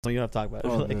So you don't have to talk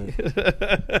about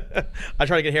it. Oh, I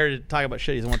try to get Harry to talk about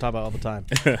shit he doesn't want to talk about all the time.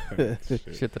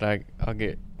 Shit that I'll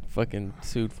get fucking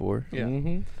sued for. Yeah.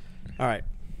 Mm-hmm. All right.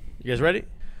 You guys ready?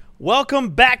 Welcome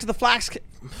back to the Flexcast.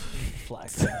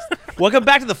 Welcome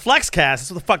back to the Flexcast. That's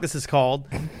what the fuck this is called.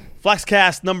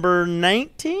 Flexcast number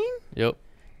 19? Yep.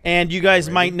 And you guys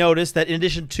might notice that in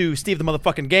addition to Steve the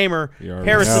motherfucking gamer, You already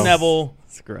Harrison know. Neville,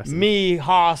 It's aggressive. me,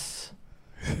 Haas,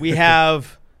 we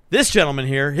have this gentleman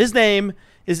here. His name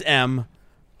is M.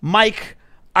 Mike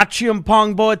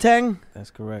Achiampong Boateng.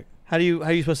 That's correct. How are you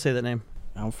supposed to say that name?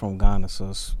 I'm from Ghana,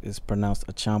 so it's pronounced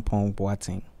Achiampong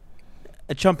Boateng.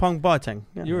 Achiampong Boateng.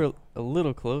 Yeah. You were a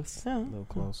little close. Yeah. A little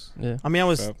close. Yeah. I mean, I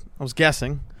What's up? was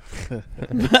guessing.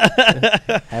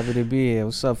 Happy to be here.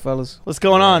 What's up, fellas? What's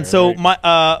going on? Right, So,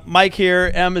 right. Mike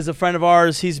here. M is a friend of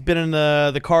ours. He's been in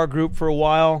the car group for a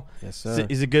while. Yes, sir.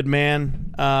 He's a good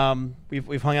man.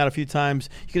 We've hung out a few times.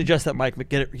 You can adjust that mic, but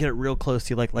get it real close to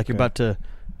you, like you're Okay. about to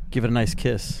give it a nice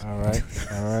kiss. All right.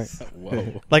 All right.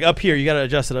 Whoa. Like up here, you got to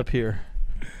adjust it up here.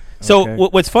 So Okay.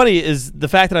 what's funny is the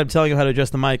fact that I'm telling you how to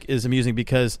adjust the mic is amusing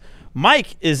because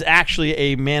Mike is actually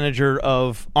a manager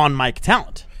of on mic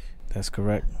talent. That's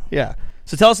correct. Yeah.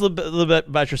 So tell us a little bit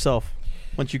about yourself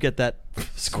once you get that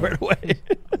squared away.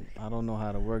 I don't know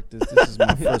how to work this. This is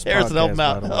my first Harrison, help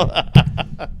podcast, him by out.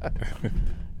 the way.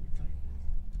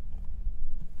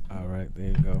 All right, there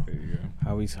you go. There you go.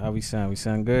 How we sound? We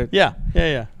sound good? Yeah.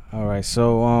 All right.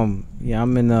 So yeah,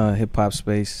 I'm in the hip hop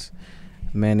space.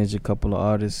 Manage a couple of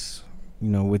artists,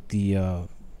 with the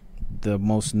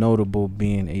most notable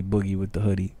being A Boogie with the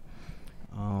Hoodie.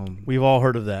 We've all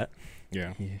heard of that.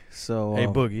 Yeah. Yeah. So A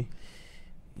Boogie.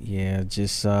 yeah,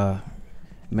 just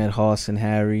met Hoss and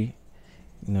Harry,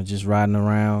 just riding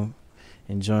around,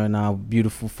 enjoying our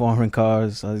beautiful foreign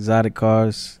cars, our exotic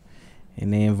cars,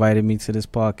 and they invited me to this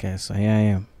podcast, so here I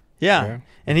am. Yeah. Yeah.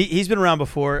 And he's been around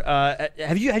before.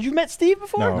 Had you met Steve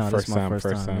before? No, No, first that's my time. first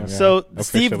First time, time. yeah. So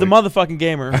Steve, the motherfucking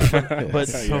gamer, but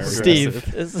Yeah,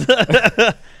 Steve, is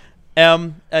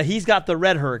he's got the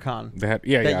red Huracan. That,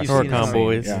 yeah, That yeah. you've I've seen seen Huracan it.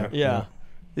 boys. Yeah. Yeah,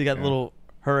 he got Yeah. little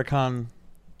Huracan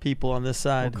people on this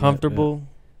side. Comfortable,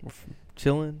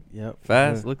 chilling, Yep.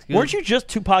 fast, Yeah. looks good. Weren't you just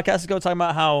 2 podcasts ago talking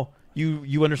about how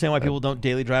you understand why people don't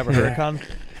daily drive a Huracan?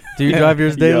 Do you drive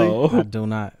yours daily? I do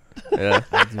not. Yeah.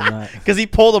 I do not. Because he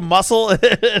pulled a muscle. Pull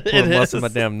a muscle in my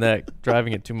damn neck,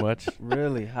 driving it too much.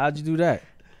 Really? How'd you do that?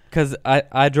 Because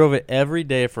I drove it every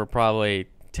day for probably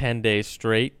 10 days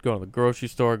straight, going to the grocery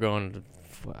store, going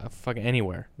to fucking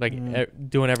anywhere, like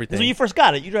doing everything. So when you first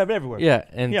got it, you drive it everywhere. Yeah,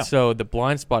 and Yeah. so the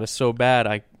blind spot is so bad.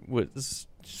 I was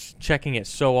checking it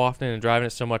so often and driving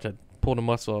it so much, I pulled a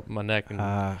muscle up my neck and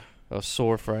I was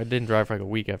sore for. I didn't drive for like a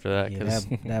week after that Yeah, because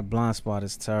that blind spot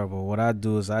is terrible. What I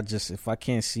do is if I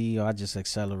can't see, I just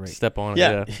accelerate. step on it.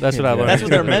 Yeah. Yeah, that's what I learned. That's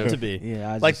what they're meant to be.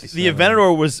 Yeah, I Like just the accelerate.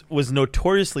 Aventador was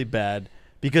notoriously bad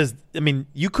because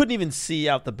you couldn't even see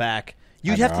out the back.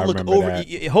 You'd I have know, to I look remember over.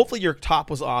 that. Hopefully your top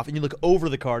was off, and you look over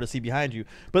the car to see behind you.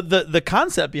 But the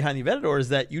concept behind the Aventador is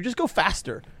that you just go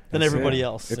faster than That's everybody it.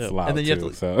 else. It's Yeah. loud And then you too.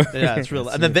 have to- So Yeah, it's real.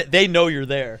 That's And then they know you're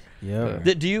there. Yeah.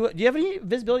 Do you have any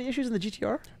visibility issues in the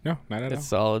GTR? no, not at all. It's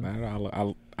solid. Not at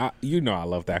all. I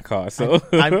love that car. So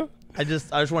I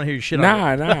just want to hear you shit on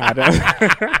it. nah. I don't.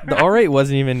 The R8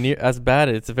 wasn't even near as bad.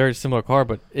 It's a very similar car,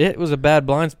 but it was a bad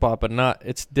blind spot. But not.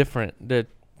 It's different.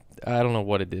 I don't know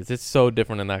what it is. It's so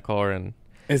different in that car, and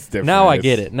It's different. now I It's-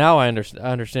 get it. Now I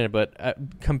understand it. But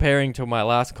comparing to my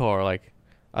last car, like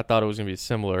I thought it was gonna be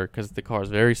similar because the car is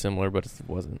very similar, but it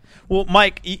wasn't. Well,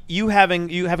 Mike, you having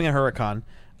a Huracan.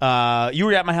 You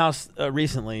were at my house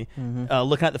recently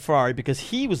looking at the Ferrari because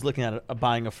he was looking at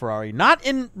buying a Ferrari, not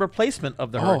in replacement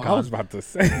of the Oh, Huracan, I was about to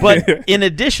say. but in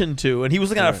addition to, and he was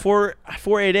looking at a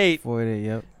 488, 488,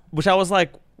 yep. which I was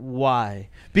like, why?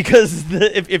 Because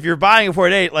if you're buying a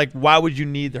 488, like, why would you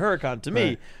need the Huracan to me?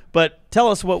 Right. But tell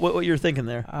us what you're thinking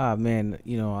there. Man,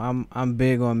 I'm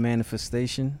big on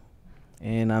manifestation,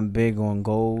 and I'm big on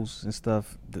goals and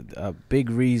stuff. A big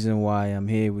reason why I'm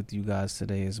here with you guys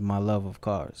today is my love of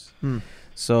cars.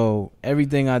 So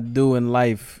everything I do in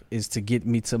life is to get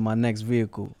me to my next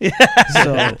vehicle.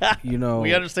 So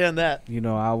We understand that.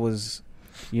 I was,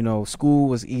 school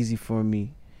was easy for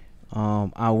me.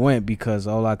 I went because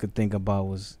all I could think about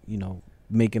was,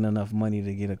 making enough money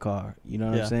to get a car. You know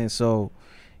what Yeah. I'm saying? So,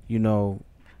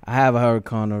 I have a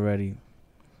Huracan already.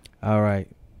 All right.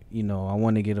 I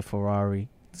want to get a Ferrari.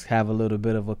 Have a little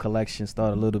bit of a collection,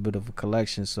 start a little bit of a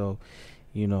collection. So,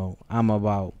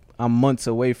 I'm months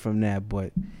away from that,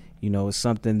 but, it's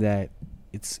something that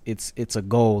it's a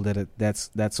goal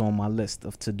that's on my list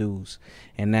of to dos,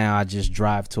 and now I just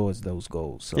drive towards those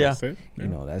goals. So Yeah. That's it. you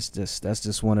know, that's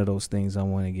just one of those things I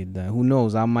want to get done. Who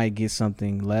knows? I might get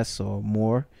something less or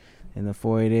more in the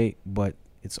 488, but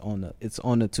it's on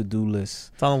the to do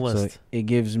list. It's on the list. So it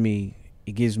gives me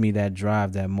that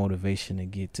drive, that motivation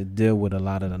to deal with a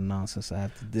lot of the nonsense I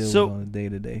have to deal So- with on a day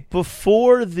to day.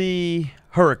 Before the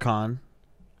Huracan,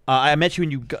 I met you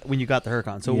when you got the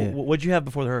Huracan. So Yeah. what'd you have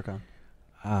before the Huracan?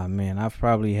 Ah man, I've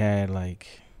probably had like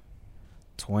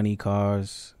 20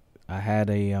 cars. I had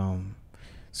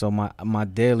so my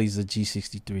daily's a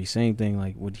G63, same thing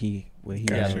like what he Yeah, had.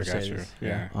 Gotcha, Mercedes. gotcha.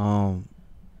 Yeah. Yeah.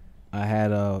 I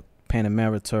had a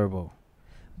Panamera Turbo,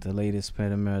 the latest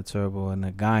Panamera Turbo, and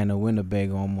the guy in the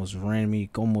Winnebago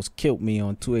almost killed me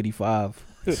on 285.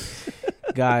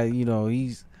 Guy, you know,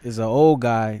 is an old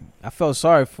guy. I felt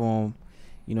sorry for him.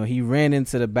 You know, he ran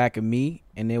into the back of me,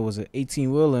 and there was an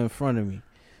 18-wheeler in front of me.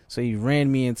 So he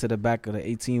ran me into the back of the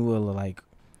 18-wheeler like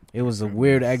it was a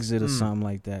weird exit or something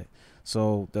like that.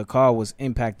 So the car was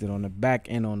impacted on the back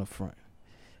and on the front.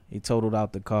 He totaled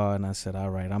out the car, and I said, all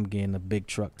right, I'm getting a big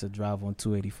truck to drive on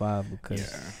 285 because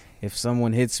Yeah. if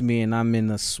someone hits me and I'm in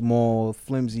a small,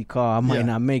 flimsy car, I might Yeah.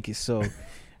 not make it. So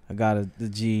I got the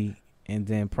G, and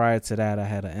then prior to that, I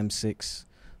had an M6.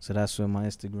 So that's where my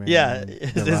Instagram Yeah,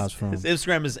 derives from. his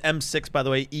Instagram is M6, by the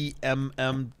way,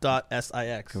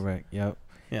 EMM.SIX. Correct. Yep.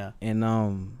 Yeah. And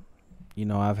you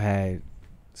know, I've had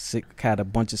a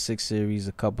bunch of 6 Series,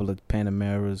 a couple of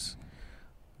Panameras,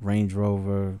 Range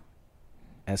Rover,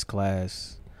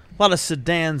 S-Class. A lot of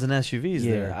sedans and SUVs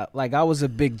there. Yeah, I was a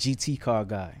big GT car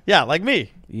guy. Yeah, like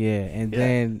me. Yeah, and Yeah.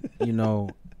 then you know,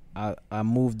 I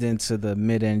moved into the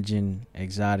mid-engine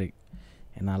exotic,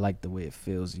 and I like the way it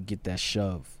feels. You get that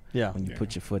shove Yeah. when you Yeah.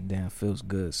 put your foot down. It feels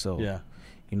good. So Yeah.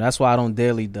 you know, that's why I don't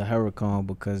daily the Huracan,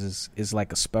 because it's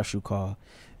like a special car.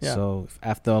 Yeah. So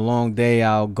after a long day,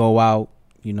 I'll go out.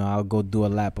 You know, I'll go do a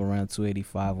lap around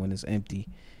 285 when it's empty,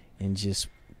 and just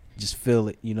feel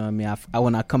it. You know what I mean? I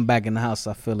when I come back in the house,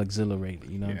 I feel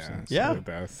exhilarated. You know what I'm saying? Yeah. It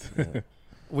does. Yeah.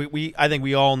 I think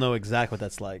we all know exactly what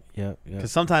that's like. Yep.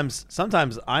 Because sometimes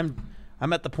I'm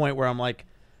at the point where I'm like,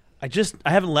 I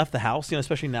haven't left the house, you know,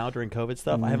 especially now during COVID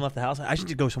stuff. Mhm. I haven't left the house. I just need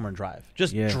to go somewhere and drive.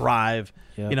 Just Yeah. drive,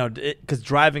 Yep. you know, because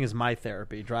driving is my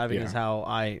therapy. Driving Yeah. is how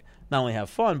I not only have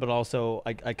fun, but also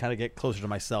I kind of get closer to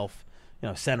myself, you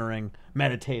know, centering,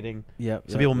 meditating. Yep.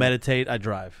 Some people meditate. I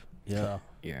drive. Yeah. So.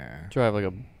 Yeah. Drive like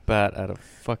a bat out of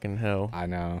fucking hell. I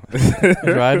know.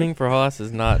 Driving for Haas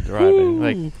is not driving.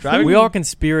 Like Driving- we all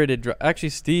conspirated. Actually,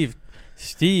 Steve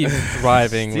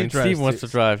driving. When drives Steve wants too.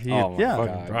 to drive, he Oh my Yeah.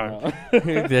 fucking God.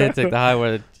 drive. They take the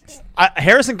highway.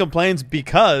 Harrison complains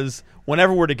because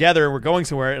whenever we're together and we're going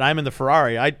somewhere and I'm in the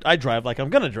Ferrari, I drive like I'm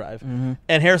gonna drive, Mm-hmm.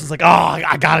 and Harrison's like, oh,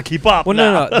 I gotta keep up. Well,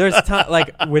 now." no. There's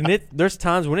there's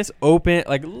times when it's open,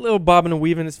 like a little bobbing and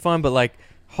weaving is fun, but like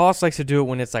Haas likes to do it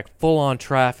when it's like full on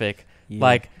traffic. Yeah.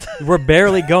 Like we're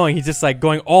barely going. He's just like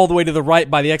going all the way to the right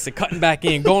by the exit, cutting back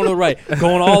in, going to the right,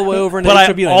 going all the way over, and But then I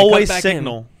HOV lane, always cut back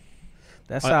signal.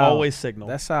 That's I how always signal.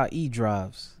 That's how E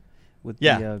drives with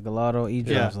Yeah. the Gallardo E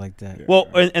drives like that. Yeah. Well,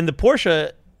 and the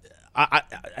Porsche,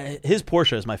 his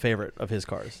Porsche is my favorite of his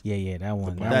cars. Yeah, that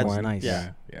one. black That was one? nice.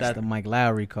 Yeah. Yeah. That's the Mike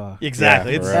Lowry car.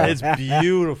 Exactly, Yeah, for real. it's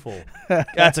beautiful.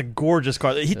 That's a gorgeous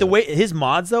car. The way his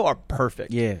mods though are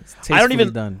perfect. Yeah, it's I don't tastefully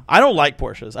even. done. I don't like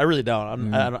Porsches. I really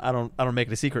don't. Mhm. I don't make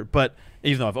it a secret. But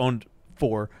even though I've owned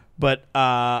 4, but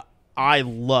I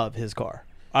love his car.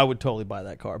 I would totally buy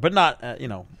that car, but not at,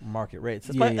 market rates.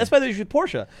 That's Yeah, why they use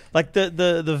Porsche. Like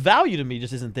the value to me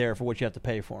just isn't there for what you have to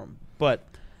pay for them. But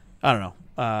I don't know.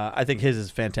 I think his is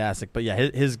fantastic. But yeah,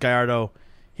 his Gallardo,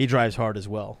 he drives hard as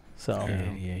well. So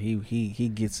Yeah, he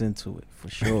gets into it for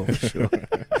sure. For sure.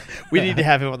 we need to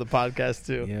have him on the podcast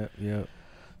too. Yeah.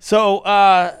 So,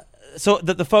 so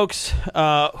the folks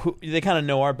who they kind of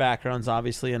know our backgrounds,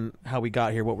 obviously, and how we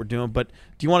got here, what we're doing. But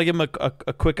do you want to give them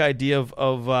a quick idea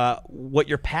of what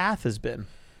your path has been?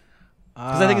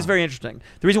 Because I think it's very interesting.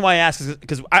 The reason why I ask is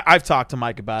because I've talked to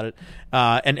Mike about it,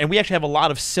 and we actually have a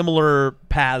lot of similar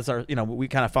paths. We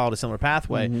kind of followed a similar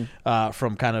pathway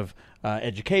from kind of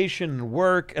education and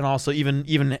work, and also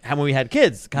even how when we had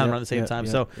kids, kind of around the same time.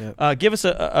 So, give us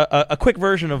a quick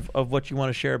version of what you want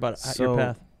to share about your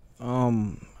path.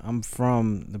 I'm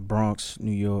from the Bronx,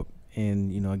 New York,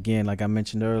 and again, like I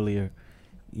mentioned earlier,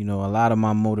 a lot of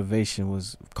my motivation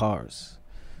was cars.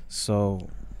 So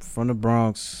from the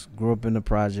Bronx, grew up in the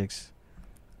projects,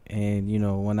 and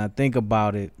when I think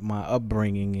about it, my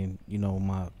upbringing and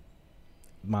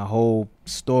my whole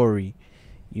story,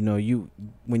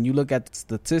 when you look at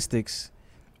statistics,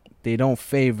 they don't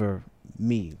favor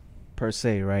me per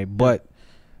se, right? But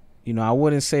I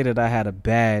wouldn't say that I had a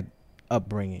bad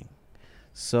upbringing.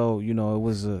 So,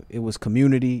 it was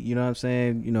community, you know what I'm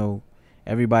saying?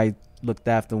 Everybody looked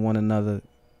after one another.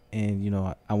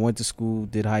 And, I went to school,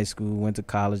 did high school, went to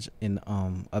college in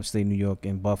upstate New York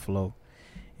in Buffalo.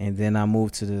 And then I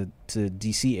moved to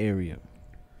D.C. area.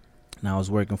 And I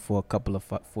was working for a couple of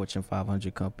Fortune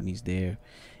 500 companies there.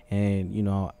 And,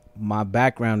 my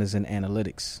background is in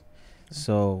analytics.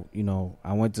 So,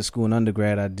 I went to school in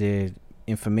undergrad. I did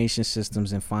information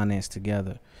systems and finance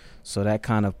together. So that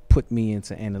kind of put me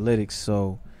into analytics.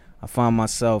 So I found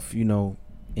myself, in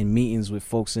meetings with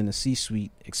folks in the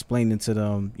C-suite, explaining to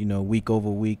them, week over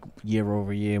week, year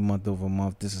over year, month over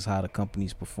month, this is how the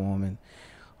company's performing.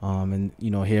 And,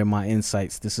 here are my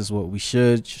insights. This is what we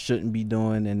shouldn't be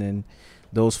doing. And then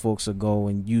those folks will go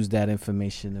and use that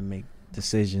information to make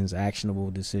decisions,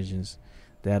 actionable decisions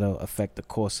that'll affect the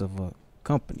course of a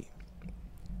company.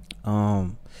 I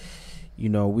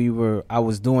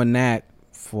was doing that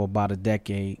for about a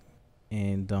decade.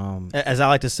 And as I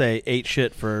like to say, ate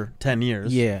shit for 10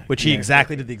 years. Yeah. Which he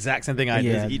exactly did the exact same thing I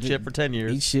did. Eat shit for 10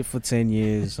 years. Eat shit for 10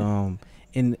 years. And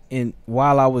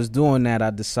while I was doing that,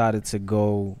 I decided to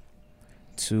go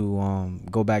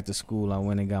back to school. I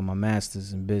went and got my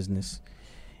master's in business.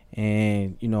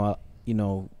 And,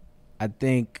 I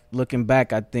think, looking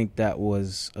back, I think that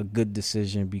was a good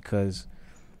decision because,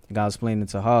 like I was explaining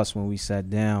to Haas when we sat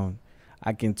down,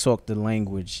 I can talk the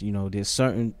language. There's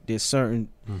certain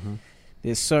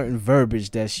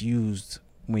verbiage that's used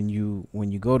when you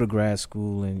go to grad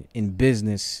school, and in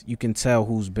business you can tell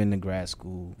who's been to grad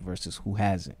school versus who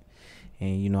hasn't.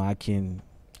 And I can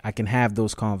have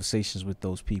those conversations with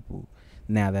those people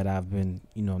now that I've been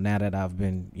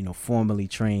formally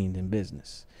trained in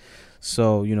business.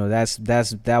 So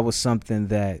that was something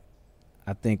that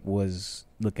I think was,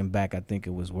 looking back, I think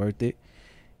it was worth it.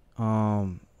 I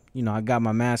got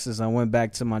my master's. I went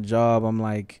back to my job. I'm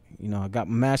like, I got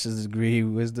my master's degree.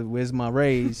 Where's my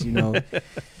raise?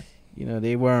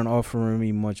 They weren't offering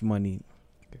me much money.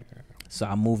 So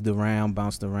I moved around,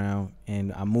 bounced around,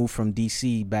 and I moved from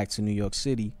D.C. back to New York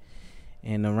City.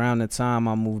 And around the time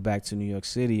I moved back to New York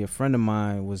City, a friend of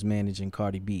mine was managing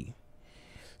Cardi B.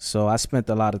 So I spent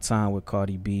a lot of time with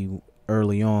Cardi B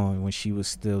early on when she was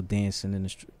still dancing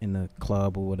in the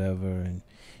club or whatever. And,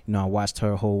 I watched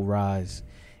her whole rise.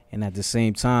 And at the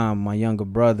same time, my younger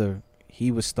brother, he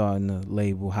was starting the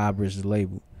label, Highbridge the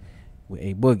label, with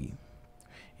A Boogie.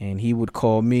 And he would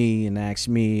call me and ask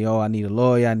me, I need a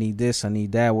lawyer, I need this, I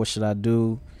need that, what should I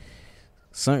do?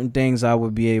 Certain things I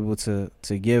would be able to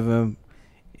give him.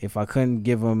 If I couldn't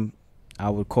give him, I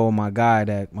would call my guy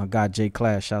J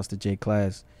Class, shouts to J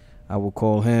Class. I would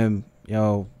call him,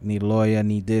 need a lawyer, I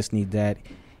need this, need that.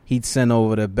 He'd send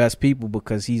over the best people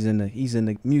because he's in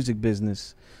the music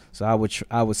business. So I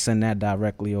would send that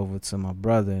directly over to my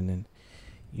brother, and then,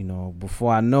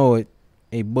 before I know it,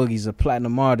 A Boogie's a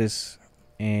platinum artist,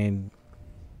 and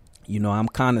I'm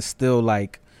kind of still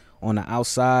like on the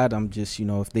outside. I'm just,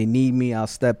 if they need me, I'll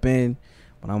step in,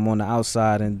 but I'm on the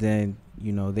outside. And then,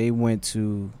 they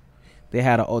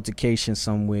had an altercation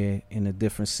somewhere in a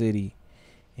different city,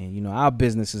 and our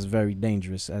business is very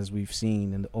dangerous, as we've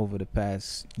seen over the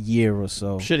past year or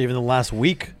so. Shit, even the last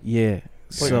week. Yeah.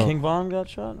 Wait, King Von got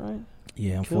shot, right?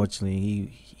 Yeah,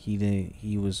 unfortunately,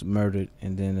 he was murdered,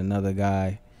 and then another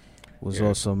guy was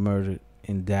also murdered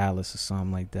in Dallas or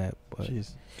something like that. But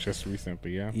jeez. Just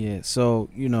recently, yeah. Yeah, so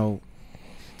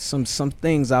some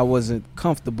things I wasn't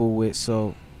comfortable with,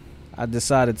 so I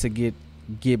decided to get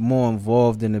more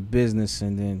involved in the business,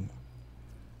 and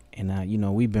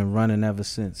we've been running ever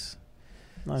since.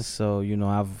 Nice. So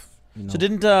So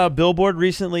didn't Billboard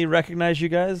recently recognize you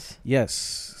guys? Yes.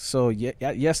 So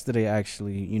yesterday,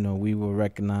 actually, we were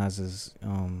recognized as,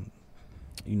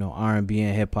 R&B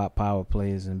and hip hop power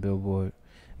players in Billboard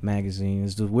magazine.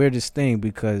 It's the weirdest thing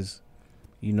because,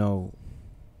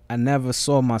 I never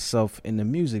saw myself in the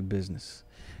music business.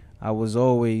 I was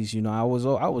always, I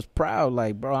was proud,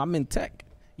 like, bro, I'm in tech.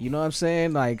 You know what I'm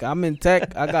saying? Like, I'm in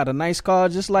tech. I got a nice car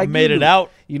just like you. Made it out.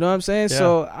 You know what I'm saying? Yeah.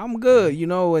 So I'm good,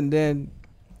 and then,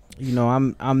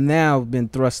 I'm now been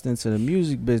thrust into the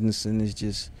music business, and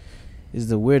it's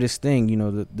the weirdest thing,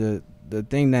 the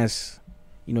thing that's,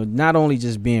 not only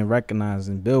just being recognized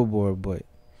in Billboard, but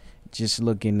just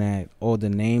looking at all the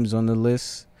names on the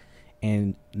list,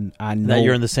 and I know that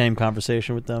you're in the same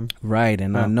conversation with them. Right,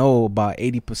 and I know about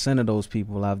 80% of those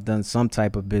people, I've done some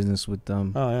type of business with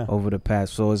them over the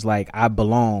past. So it's like I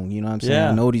belong, you know what I'm saying?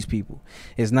 I know these people.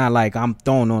 It's not like I'm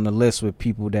thrown on the list with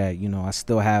people that, I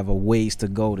still have a ways to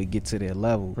go to get to their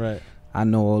level. Right. I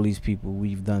know all these people.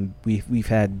 We've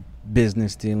had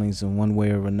business dealings in one way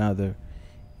or another,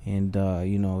 and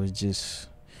it's just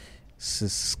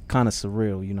kind of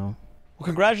surreal, Well,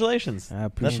 congratulations. I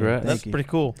appreciate That's right. it. That's Thank you. pretty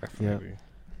cool. Definitely.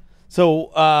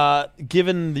 So,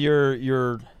 given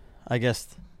your, I guess,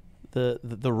 the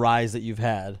rise that you've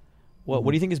had, what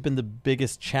do you think has been the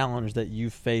biggest challenge that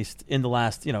you've faced in the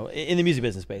last, in the music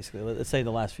business, basically? Let's say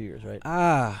the last few years, right?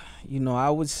 I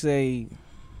would say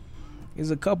there's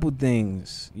a couple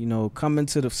things, coming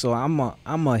to so I'm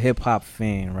a hip hop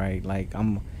fan, right? Like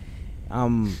I'm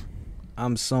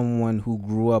someone who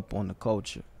grew up on the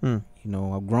culture. I'm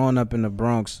growing up in the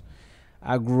Bronx.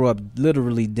 I grew up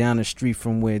literally down the street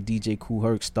from where DJ Kool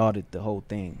Herc started the whole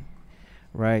thing,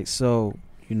 right? So,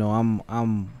 I'm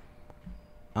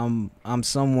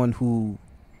someone who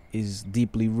is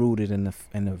deeply rooted and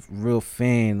a real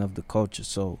fan of the culture.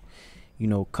 So,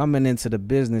 coming into the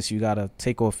business, you gotta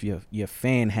take off your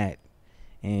fan hat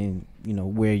and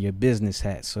wear your business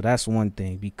hat. So that's one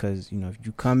thing, because if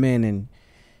you come in and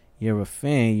you're a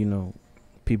fan,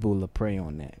 people will prey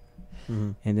on that.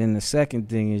 Mm-hmm. And then the second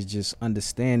thing is just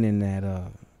understanding that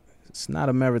it's not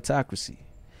a meritocracy.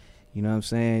 You know what I'm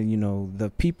saying? The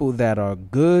people that are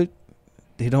good,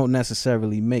 they don't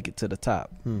necessarily make it to the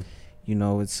top.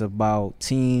 It's about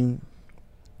team.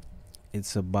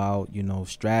 It's about,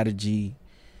 strategy.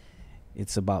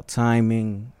 It's about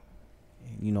timing.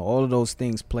 All of those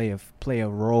things play a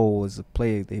role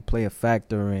they play a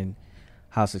factor in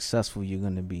how successful you're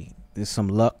going to be. There's some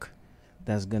luck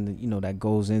that's going to, that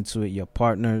goes into it, your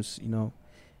partners, and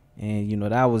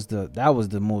that was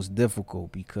the most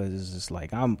difficult, because it's just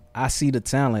like I see the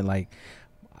talent, like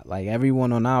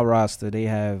everyone on our roster, they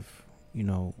have,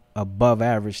 above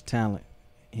average talent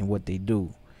in what they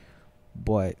do,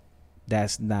 but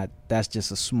that's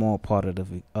just a small part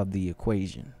of the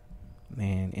equation,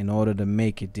 man. In order to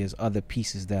make it, there's other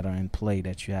pieces that are in play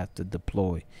that you have to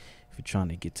deploy if you're trying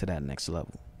to get to that next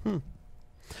level.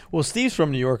 Well, Steve's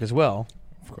from New York as well.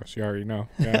 Of course, you already know.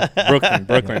 Yeah.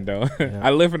 Brooklyn though. Yeah. I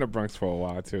lived in the Bronx for a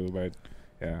while too, but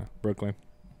yeah, Brooklyn.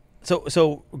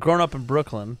 So growing up in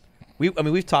Brooklyn,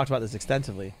 we've talked about this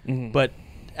extensively, but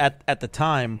at the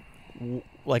time,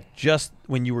 like just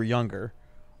when you were younger,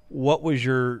 what was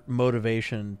your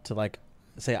motivation to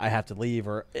say I have to leave,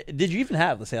 or did you even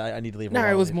have to say I need to leave? No,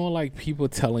 it was more like people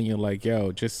telling you like,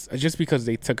 yo, just because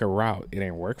they took a route, it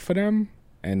didn't work for them,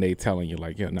 and they telling you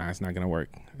like, yo, nah, it's not gonna work.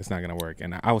 It's not gonna work.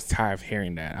 And I was tired of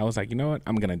hearing that. I was like, you know what?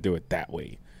 I'm gonna do it that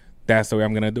way. That's the way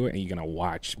I'm gonna do it, and you're gonna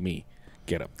watch me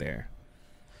get up there.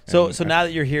 So now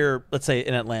that you're here, let's say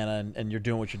in Atlanta, and you're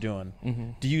doing what you're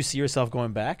doing, do you see yourself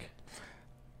going back?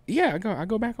 Yeah, I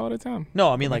go back all the time. No,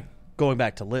 I mean like going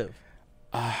back to live.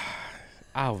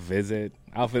 I'll visit.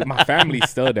 My family's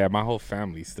still there. My whole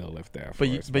family still live there. But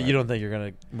you don't think you're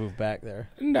gonna move back there?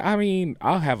 No, I mean,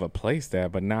 I'll have a place there,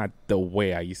 but not the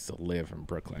way I used to live in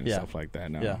Brooklyn and Yeah. stuff like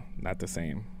that. No, Yeah. not the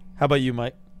same. How about you,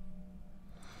 Mike?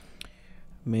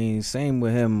 I mean, same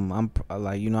with him. I'm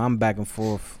I'm back and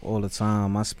forth all the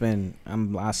time. I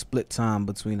split time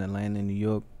between Atlanta and New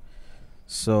York.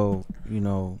 So,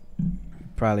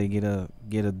 probably get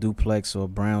a duplex or a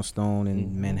brownstone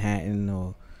in Manhattan,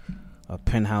 or a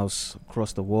penthouse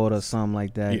across the water, something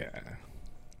like that. Yeah.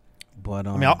 But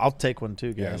I mean, I'll take one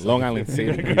too, Yeah, guys. Long Island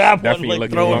City. Grab one, Definitely like, look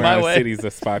at throw it Long my Island way. City's the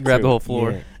spot Grab too. the whole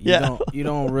floor. Yeah. You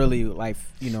don't really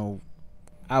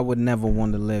I would never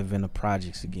want to live in the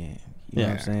projects again. You know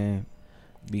what I'm Yeah. saying?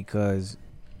 Because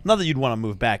Not that you'd want to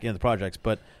move back into the projects,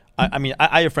 but I mean,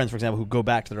 I have friends, for example, who go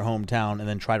back to their hometown and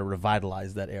then try to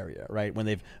revitalize that area, right? When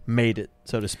they've made it,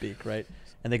 so to speak, right?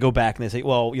 And they go back and they say,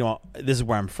 well, this is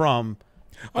where I'm from.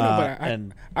 Oh, no, but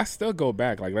and I still go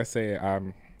back. Like, let's say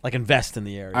like invest in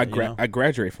the area. I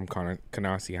graduate from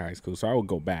Canarsie High School, so I would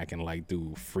go back and like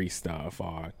do free stuff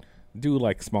or do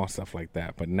like small stuff like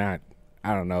that, but not.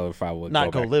 I don't know if I would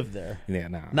not go back. live there. Yeah,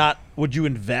 no. Not. Would you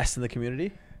invest in the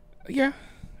community? Yeah.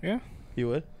 You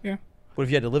would. Yeah. What if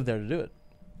you had to live there to do it?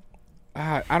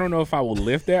 I don't know if I will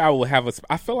live there. I will have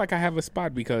I feel like I have a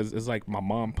spot because it's like my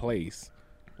mom plays.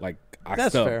 Like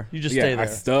That's fair. You just stay there. I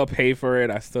still pay for it.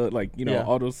 I still Yeah.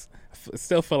 all those.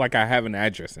 Still feel like I have an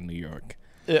address in New York.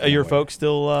 Are your folks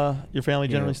still? Your family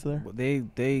generally still there?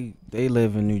 they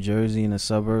live in New Jersey in the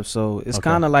suburbs, so it's Okay.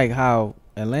 kind of like how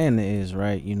Atlanta is,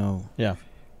 right? Yeah.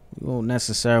 You don't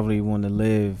necessarily want to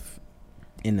live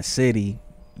in the city.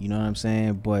 You know what I'm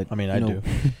saying? But I mean, I do.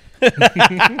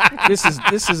 This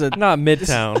is a Not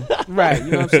Midtown. right.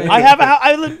 You know what I'm saying?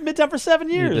 I lived in Midtown for 7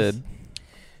 You years. did.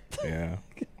 Yeah.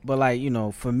 But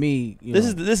for me, This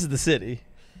is the city.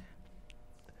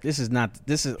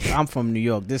 I'm from New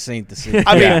York. This ain't the city.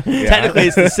 I mean, Yeah. technically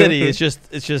it's the city. It's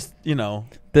just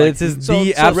This is so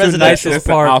the absolute residential- nicest It's the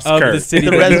part of the outskirts. city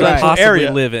the that you could residential possibly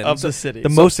area live in. of the city. The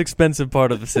So- most expensive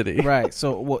part of the city. Right.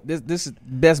 So what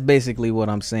that's basically what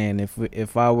I'm saying.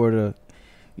 If I were to,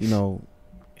 you know,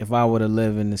 if I were to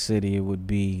live in the city, it would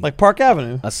be like Park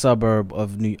Avenue. a suburb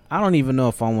of New. I don't even know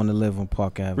if I want to live on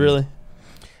Park Avenue. Really?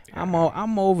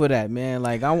 I'm over that, man.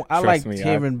 Like I Trust like me,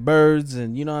 hearing birds,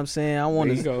 and you know what I'm saying. I want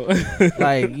There you to go.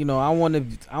 like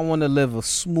I want to live a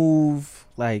smooth,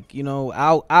 like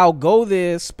I'll go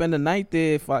there, spend the night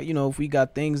there if if we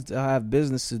got things to have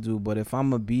business to do. But if I'm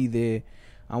gonna be there,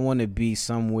 I want to be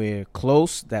somewhere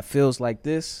close that feels like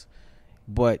this.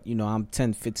 But I'm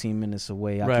 10, 15 minutes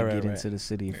away. I can get into the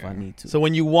city if I need to. So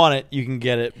when you want it, you can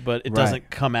get it, but it Right. doesn't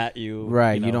come at you.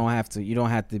 Right. You don't have to be You have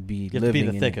to be living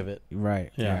in the thick it. of it.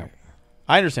 Right. Yeah.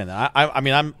 I understand that. I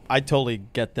mean, I totally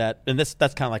get that, and that's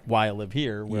kind of like why I live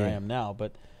here, where I Yeah. am now.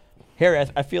 But Harry,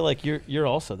 I feel like you're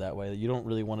also that way. You don't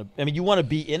really want to. I mean, you want to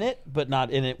be in it, but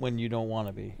not in it when you don't want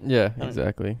to be. Yeah,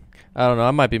 exactly. I don't know.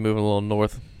 I might be moving a little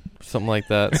north, something like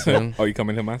that soon. Oh, you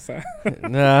coming to my side?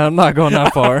 Nah, I'm not going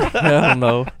that far. I don't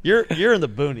know. You're in the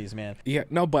boonies, man. Yeah,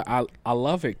 no, but I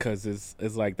love it because it's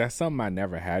like that's something I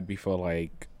never had before.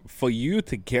 Like for you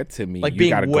to get to me, Like you being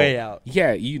gotta way go, out.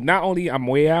 Yeah, you not only I'm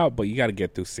way out, but you got to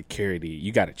get through security.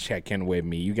 You got to check in with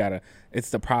me. You got to. It's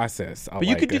the process. But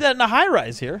you could do that in a high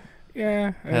rise here.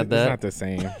 Yeah, Had it's that. not the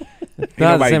same. Not the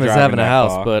nobody same as driving having a that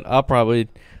house, far. but I'll probably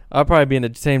be in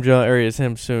the same general area as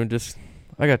him soon. Just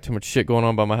I got too much shit going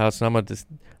on by my house, and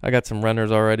I got some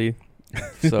renters already,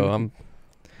 so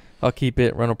I'll keep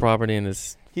it rental property and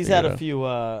just. He's figure had it a out.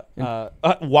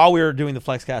 few while we were doing the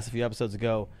Flexcast a few episodes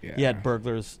ago. He Yeah. had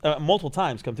burglars multiple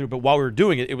times come through, but while we were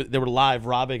doing it, they were live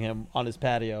robbing him on his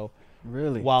patio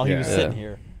Really? while he was Yeah. sitting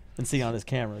here and seeing on his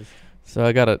cameras. So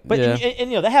I got it. But Yeah.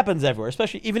 and that happens everywhere,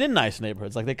 especially even in nice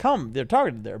neighborhoods. Like they're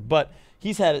targeted there. But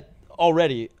he's had it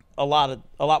already a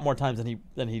lot more times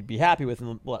than he'd be happy with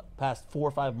in the past 4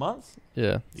 or 5 months.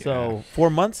 Yeah. So 4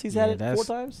 months he's had Yeah, it that's-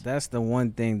 4 times. That's the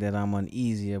one thing that I'm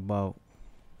uneasy about,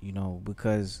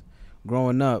 because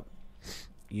growing up,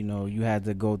 you had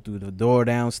to go through the door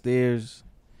downstairs,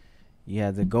 you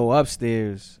had to go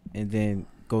upstairs, and then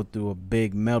go through a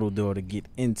big metal door to get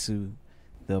into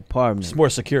the apartment. It's more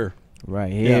secure.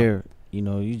 Right here,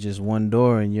 you just one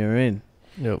door and you're in.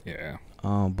 Yep. Yeah.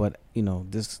 But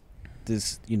this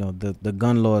the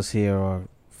gun laws here are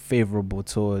favorable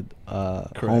toward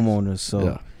homeowners, so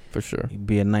Yeah. For sure. it'd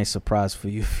be a nice surprise for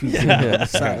you. If you Yeah. get on the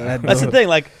side of that That's the door. thing.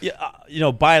 Like,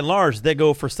 by and large, they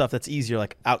go for stuff that's easier,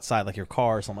 like outside, like your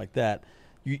car or something like that.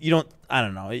 You don't. I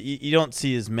don't know. You don't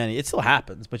see as many. It still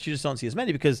happens, but you just don't see as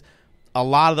many because a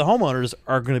lot of the homeowners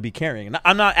are going to be carrying. And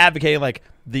I'm not advocating like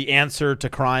the answer to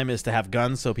crime is to have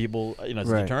guns so people, it's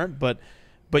a Right. deterrent. But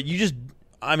you just,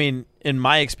 I mean, in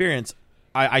my experience,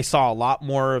 I saw a lot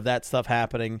more of that stuff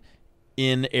happening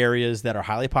in areas that are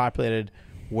highly populated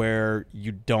where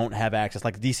you don't have access.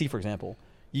 Like DC, for example,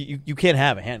 you can't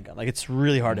have a handgun. Like it's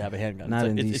really hard to have a handgun. Not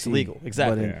it's, in it's, DC, it's illegal.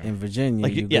 Exactly. But in Virginia,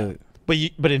 Like you yeah. good.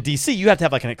 But in DC, you have to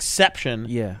have like an exception.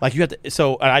 Yeah. Like you have to.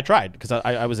 So and I tried because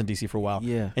I was in DC for a while.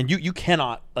 Yeah. And you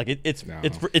cannot like it's No.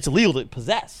 it's illegal to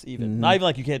possess even. Mhm. Not even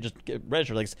like you can't just get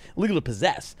registered. Like it's illegal to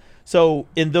possess. So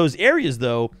in those areas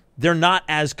though, they're not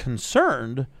as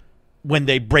concerned when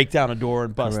they break down a door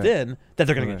and bust Correct. in that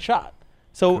they're going to get Correct. shot.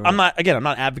 So Correct. I'm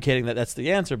not advocating that that's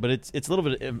the answer, but it's a little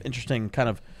bit of an interesting kind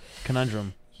of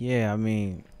conundrum. Yeah, I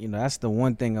mean, that's the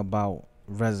one thing about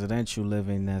residential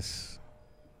living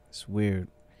it's weird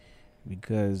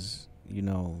because,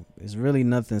 there's really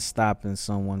nothing stopping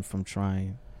someone from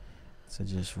trying to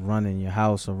just run in your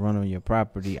house or run on your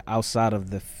property outside of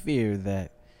the fear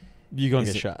that You're going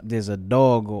to get shot. there's a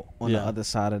dog on the Yeah. other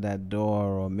side of that door,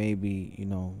 or maybe,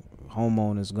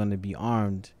 homeowner's going to be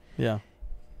armed. Yeah.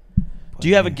 But Do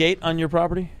you have a man, gate on your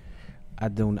property? I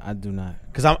do not.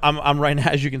 Because I'm right now,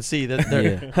 as you can see,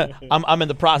 that I'm in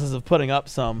the process of putting up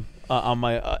some on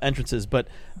my entrances. But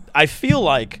I feel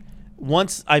like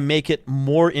once I make it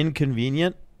more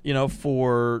inconvenient,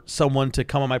 for someone to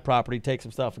come on my property, take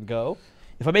some stuff, and go.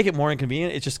 If I make it more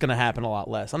inconvenient, it's just going to happen a lot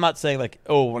less. I'm not saying like,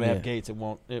 when I have Yeah. gates, it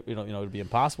won't, it'd be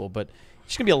impossible. But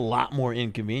it's going to be a lot more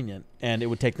inconvenient, and it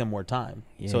would take them more time.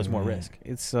 So it's more man. risk.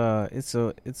 It's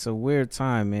a weird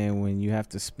time, man, when you have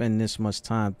to spend this much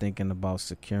time thinking about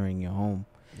securing your home.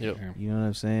 Yep. Yeah. You know what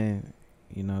I'm saying?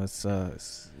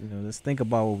 Let's think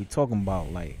about what we're talking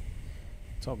about. Like,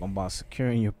 talking about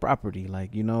securing your property.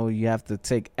 Like, you have to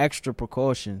take extra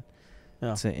precaution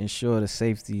Yeah. to ensure the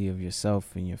safety of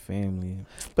yourself and your family.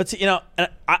 But see, and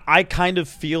I kind of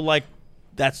feel like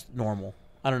that's normal.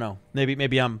 I don't know.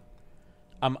 Maybe I'm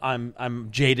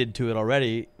jaded to it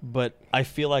already, but I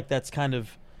feel like that's kind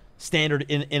of standard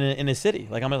in a city.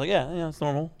 Like I'm like, yeah, it's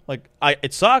normal. Like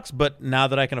it sucks, but now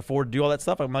that I can afford to do all that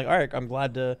stuff, I'm like, all right, I'm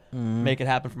glad to make it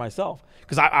happen for myself.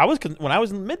 Because I was when I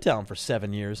was in Midtown for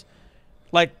 7 years,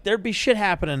 like there'd be shit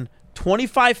happening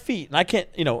 25 feet, and I can't,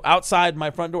 outside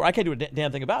my front door, I can't do a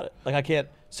damn thing about it. Like I can't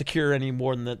secure any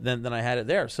more than I had it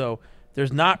there. So there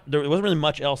wasn't really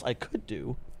much else I could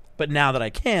do. But now that I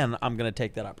can, I'm going to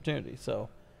take that opportunity. So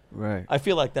Right. I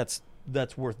feel like that's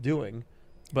worth doing.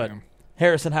 But Yeah.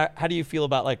 Harrison, how do you feel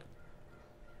about like,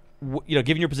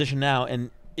 given your position now, and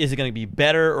is it going to be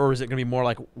better, or is it going to be more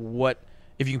like what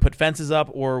if you can put fences up,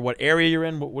 or what area you're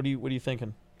in? What are you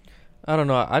thinking? I don't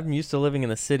know. I'm used to living in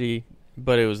the city,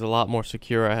 but it was a lot more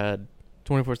secure. I had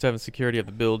 24/7 security at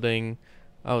the building.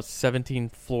 I was 17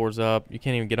 floors up. You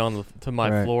can't even get on to my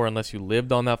Right. floor unless you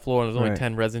lived on that floor, and there's only Right.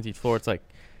 10 residents each floor. It's like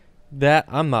that.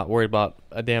 I'm not worried about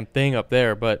a damn thing up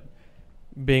there, but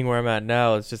being where I'm at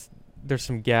now, it's just there's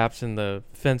some gaps in the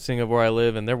fencing of where I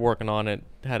live, and they're working on it.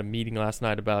 Had a meeting last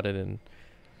night about it, and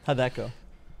How'd that go?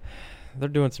 they're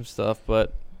doing some stuff,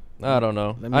 but I don't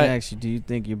know. Let me ask you, do you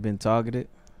think you've been targeted?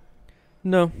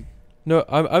 No.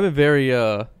 I've been very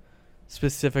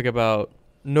specific about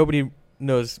nobody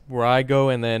knows where I go,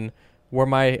 and then where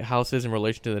my house is in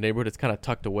relation to the neighborhood. It's kind of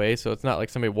tucked away, so it's not like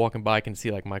somebody walking by can see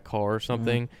like my car or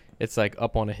something. It's like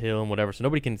up on a hill and whatever, so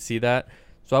nobody can see that.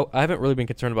 So I haven't really been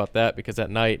concerned about that, because at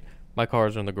night my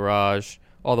cars are in the garage,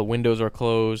 all the windows are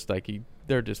closed. Like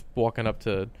they're just walking up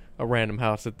to a random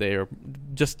house that they are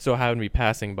just so happen to be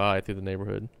passing by through the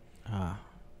neighborhood.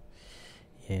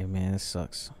 Yeah, man, it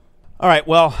sucks. All right.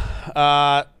 Well,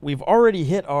 we've already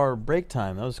hit our break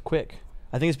time. That was quick.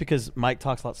 I think it's because Mike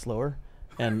talks a lot slower,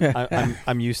 and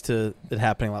I'm used to it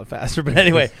happening a lot faster. But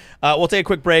anyway, we'll take a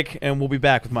quick break, and we'll be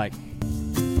back with Mike.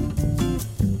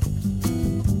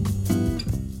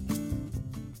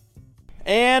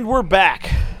 And we're back.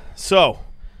 So,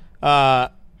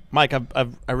 Mike,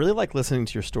 I really like listening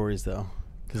to your stories, though,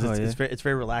 because it's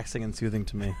very relaxing and soothing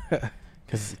to me.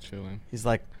 Because Chilling. he's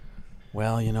like,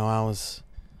 well,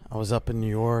 I was up in New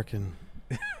York, and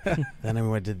then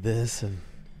we did this, and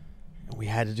we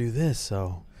had to do this.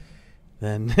 So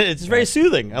then it's very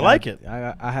soothing. I like it.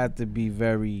 I had to be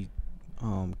very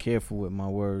careful with my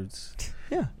words.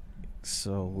 Yeah.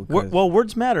 So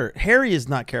words matter. Harry is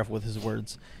not careful with his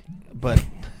words, but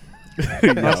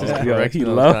He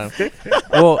loves.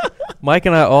 Well, Mike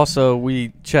and I also,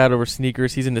 we chat over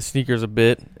sneakers. He's into sneakers a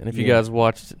bit, and if you guys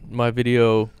watched my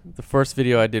video, the first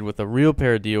video I did with a real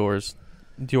pair of Dior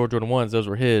Jordan 1s, those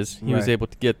were his. He was able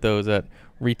to get those at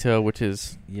retail, which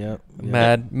is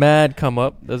mad come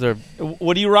up. Those are.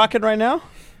 What are you rocking right now?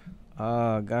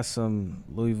 Got some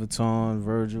Louis Vuitton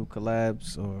Virgil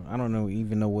collabs, or I don't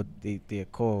even know what they're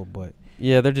called, but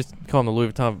yeah, they're just calling the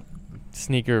Louis Vuitton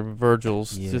sneaker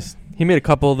Virgils. Yeah. Just he made a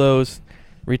couple of those.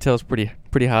 Retail's pretty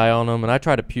high on them, and I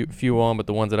tried a few on, but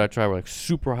the ones that I tried were like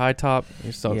super high top.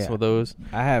 You saw some of those.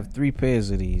 I have 3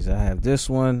 pairs of these. I have this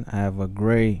one, I have a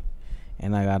gray,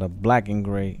 and I got a black and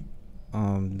gray.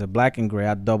 The black and gray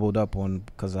I doubled up on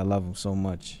because I love them so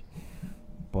much.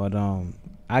 But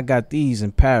I got these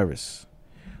in Paris.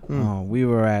 We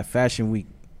were at Fashion Week.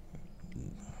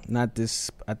 Not this.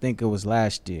 I think it was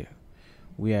last year.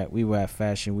 We were at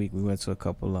Fashion Week. We went to a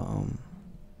couple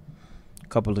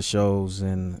of shows,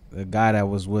 and the guy that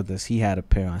was with us, he had a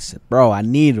pair. I said, "Bro, I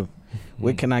need them.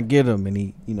 Where can I get them?" And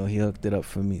he hooked it up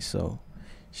for me. So,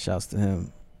 shouts to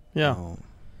him. Yeah.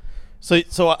 So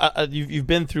you've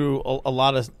been through a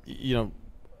lot of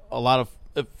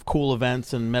cool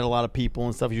events and met a lot of people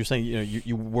and stuff. You're saying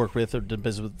you work with or did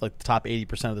business with like the top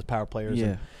 80% of the power players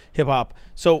in hip hop.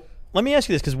 So let me ask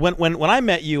you this, because when I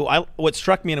met you, what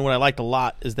struck me and what I liked a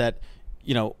lot is that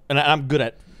and I'm good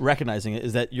at recognizing it,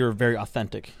 is that you're a very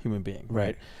authentic human being,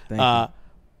 right? Thank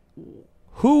you.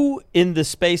 Who in the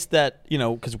space that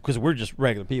because we're just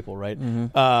regular people, right?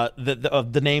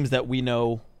 Mm-hmm. The names that we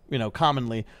know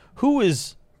commonly, who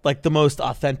is like the most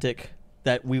authentic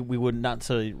that we would not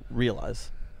necessarily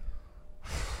realize?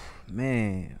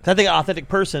 Man, I think an authentic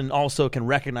person also can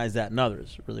recognize that in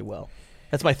others really well.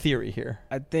 That's my theory here.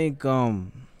 I think so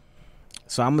I'm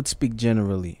gonna speak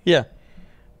generally. Yeah.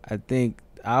 I think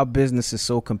our business is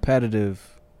so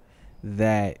competitive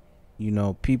that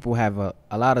people have a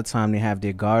lot of time they have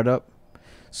their guard up,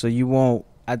 so you won't.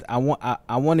 I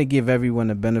want to give everyone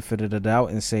the benefit of the doubt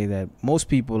and say that most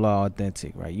people are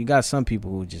authentic, right? You got some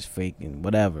people who are just fake and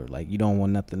whatever, like you don't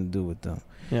want nothing to do with them.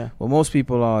 Yeah. Well, most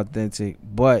people are authentic,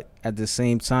 but at the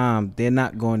same time, they're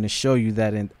not going to show you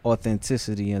that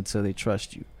authenticity until they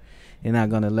trust you. They're not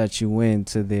going to let you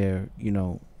into their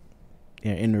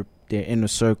inner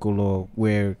circle, or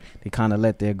where they kind of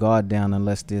let their guard down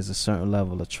unless there's a certain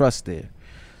level of trust there.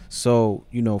 So,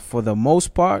 for the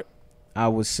most part, I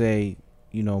would say,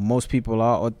 most people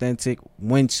are authentic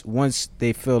once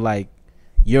they feel like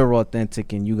you're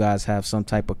authentic and you guys have some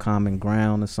type of common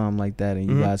ground or something like that, and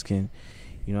you guys can,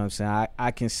 you know what I'm saying?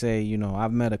 I can say,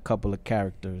 I've met a couple of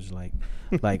characters like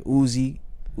Uzi.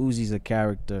 Uzi's a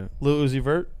character. Lil Uzi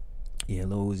Vert? Yeah,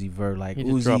 Lil Uzi Vert. Like He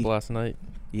Uzi just dropped last night.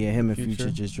 Yeah, him and Future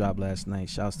just dropped last night.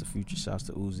 Shouts to Future, shouts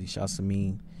to Uzi, shouts to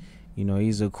Mean.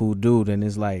 He's a cool dude, and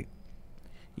it's like,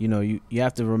 you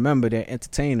have to remember they're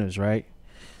entertainers, right?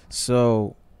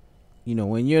 So,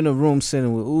 when you're in a room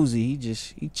sitting with Uzi,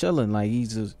 he chilling like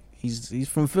he's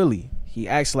from Philly. He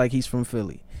acts like he's from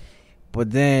Philly.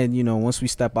 But then, once we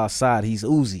step outside, he's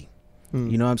Uzi.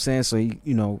 You know what I'm saying? So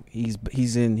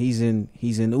he's in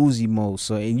Uzi mode.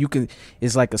 So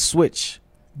it's like a switch.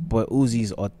 But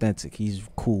Uzi's authentic. He's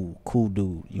cool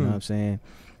dude. You know what I'm saying?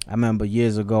 I remember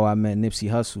years ago I met Nipsey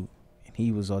Hussle, and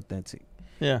he was authentic.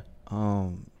 Yeah.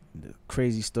 The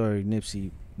crazy story,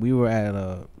 Nipsey. We were at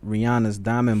Rihanna's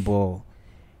Diamond Ball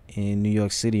in New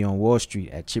York City on Wall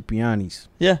Street at Cipriani's.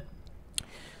 Yeah.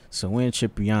 So we're in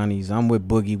Cipriani's. I'm with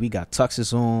Boogie. We got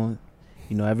tuxes on.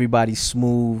 Everybody's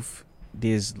smooth.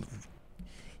 There's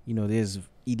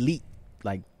elite,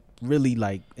 like really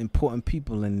like important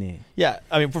people in there. Yeah,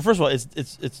 I mean, first of all, it's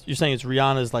you're saying it's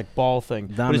Rihanna's like ball thing,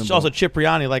 but it's also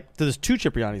Cipriani. Like there's 2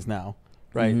 Ciprianis now,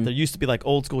 right? There used to be like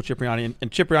old school Cipriani,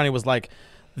 and Cipriani was like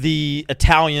the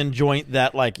Italian joint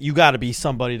that like you got to be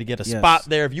somebody to get a spot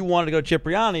there. If you wanted to go to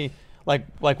Cipriani, like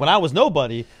when I was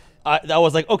nobody, I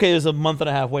was like, okay, there's a month and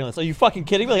a half waiting list. Are you fucking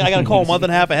kidding me? Like I got to call a month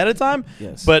and a half ahead of time.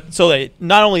 Yes. But so they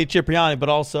not only Cipriani, but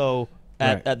also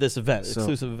at this event,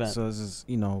 exclusive event. So it's just,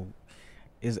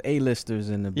 it's A-listers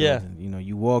in the building.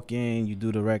 You walk in, you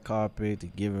do the red carpet, to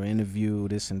give her an interview,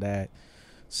 this and that.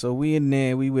 So we in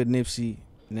there, we with Nipsey.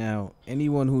 Now,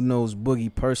 anyone who knows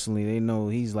Boogie personally, they know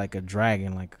he's like a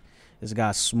dragon. Like this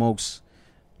guy smokes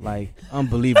like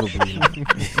unbelievably.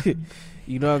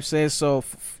 You know what I'm saying? So,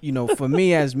 for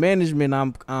me as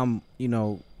management, I'm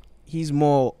he's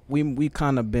more, we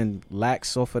kind of been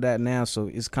lax off of that now. So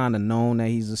it's kind of known that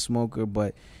he's a smoker,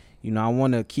 but, I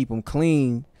want to keep him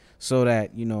clean so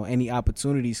that, any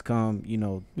opportunities come,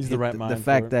 he's the right mind. The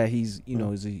fact that he's,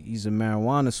 he's a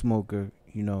marijuana smoker,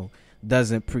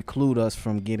 doesn't preclude us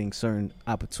from getting certain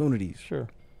opportunities. Sure.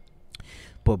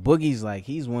 But Boogie's like,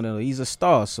 he's a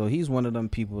star. So he's one of them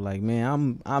people like,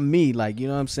 man, I'm me. Like, you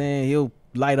know what I'm saying? He'll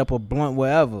light up a blunt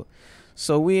wherever.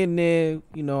 So we in there,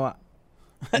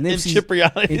 in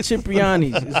Cipriani's.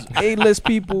 It's A-list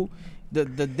people. The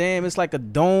damn, it's like a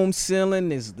dome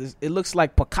ceiling. It looks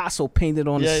like Picasso painted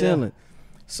on the ceiling. Yeah.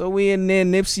 So we in there.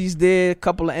 Nipsey's there. A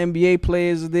couple of NBA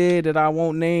players there that I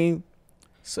won't name.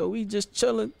 So we just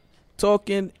chilling,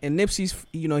 talking. And Nipsey's,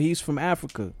 he's from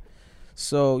Africa.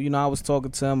 So, I was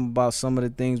talking to him about some of the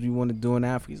things we want to do in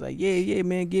Africa. He's like, yeah,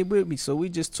 man, get with me. So we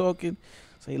just talking.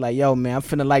 So he like, yo, man, I'm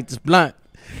finna light this blunt.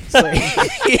 So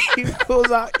he pulls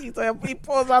out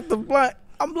the blunt.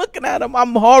 I'm looking at him.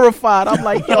 I'm horrified. I'm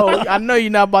like, yo, I know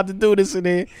you're not about to do this in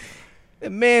there. The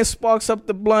man sparks up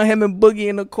the blunt, him and Boogie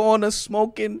in the corner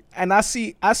smoking. And I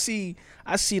see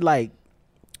like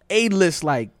A-list,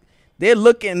 like they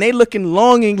looking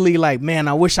longingly like, man,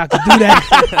 I wish I could do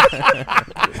that.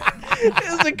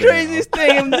 It's the craziest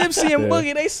thing. And Nipsey and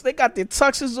Boogie, they got their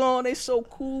tuxes on. They so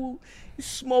cool. He's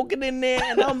smoking in there,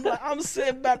 and I'm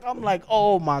sitting back. I'm like,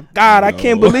 oh my God, I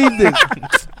can't believe this.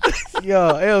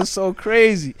 Yo, it was so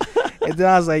crazy. And then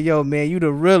I was like, yo, man, you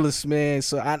the realest, man.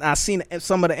 So I seen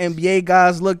some of the NBA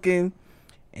guys looking,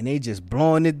 and they just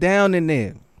blowing it down in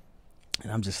there.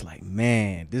 And I'm just like,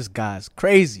 man, this guy's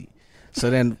crazy. So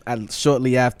then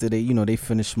shortly after they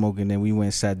finished smoking, then we went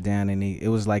and sat down, and it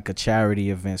was like a charity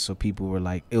event. So people were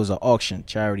like, it was an auction,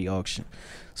 charity auction.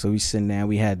 So we sitting there,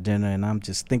 we had dinner, and I'm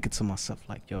just thinking to myself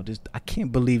like, yo, I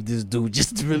can't believe this dude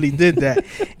just really did that.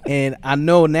 And I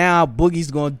know now Boogie's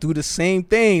going to do the same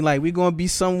thing. Like we're going to be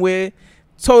somewhere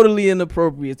totally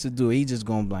inappropriate to do it. He just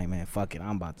going to be like, man, fuck it.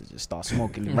 I'm about to just start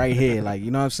smoking right here. Like,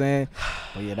 you know what I'm saying?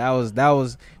 But yeah, that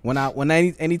was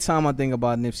anytime I think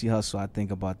about Nipsey Hussle, I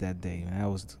think about that day.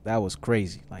 Man, that was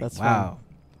crazy. Like, that's wow. Fun.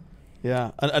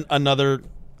 Yeah. Another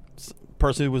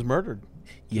person who was murdered.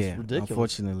 Just yeah. ridiculous.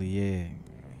 Unfortunately, yeah.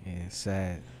 Yeah,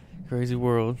 sad. Crazy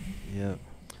world. Yep.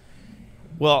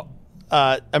 Well,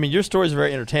 I mean, your story is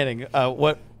very entertaining.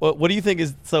 What do you think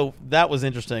is, so that was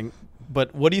interesting,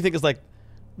 but what do you think is like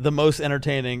the most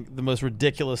entertaining, the most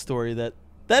ridiculous story that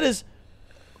is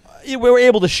we were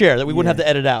able to share that we wouldn't have to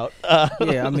edit out?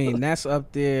 Yeah, I mean, that's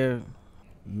up there,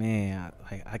 man.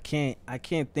 I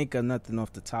can't think of nothing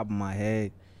off the top of my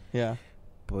head. Yeah.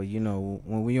 But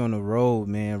when we on the road,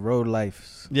 man, road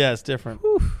life. Yeah, it's different.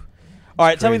 Whew. All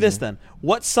right, tell me crazy. this then.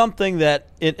 What's something that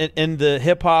in the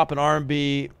hip hop and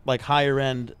R&B, like higher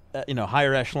end,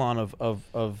 higher echelon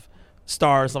of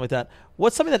stars, stuff like that?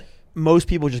 What's something that most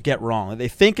people just get wrong? That they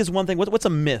think is one thing. What's a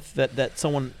myth that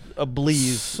someone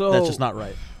believes that's just not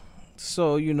right?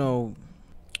 So when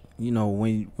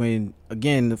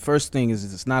again, the first thing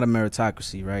is it's not a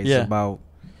meritocracy, right? Yeah. It's about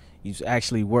you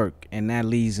actually work, and that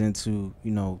leads into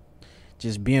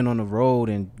just being on the road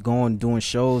and doing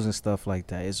shows and stuff like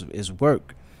that. It's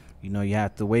work. You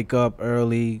have to wake up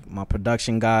early. My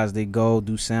production guys, they go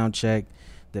do sound check.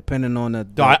 Depending on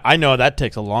I know that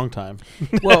takes a long time.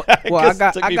 well,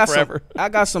 I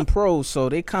got some pros, so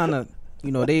they kind of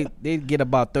they get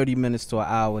about 30 minutes to an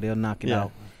hour. They'll knock it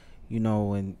out.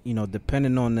 And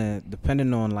depending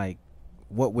on like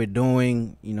what we're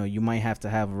doing, you might have to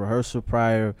have a rehearsal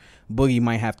prior. Boogie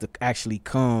might have to actually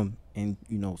come and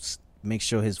make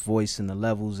sure his voice and the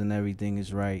levels and everything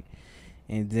is right.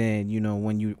 And then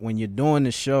when you're doing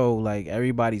the show, like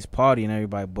everybody's partying,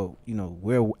 but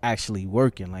we're actually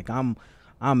working. Like I'm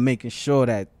making sure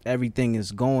that everything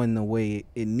is going the way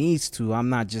it needs to. I'm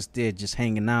not just there just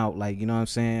hanging out, like, you know what I'm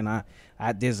saying? I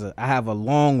have a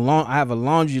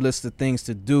laundry list of things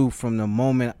to do from the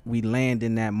moment we land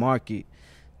in that market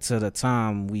to the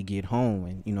time we get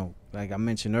home. And like I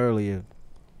mentioned earlier,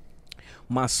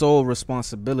 my sole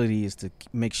responsibility is to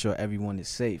make sure everyone is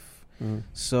safe. Mm-hmm.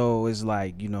 So it's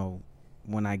like,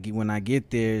 when I get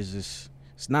there, it's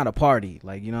not a party,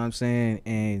 like, you know what I'm saying?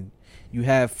 And you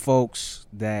have folks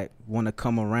that want to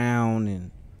come around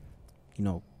and,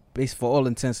 based for all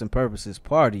intents and purposes,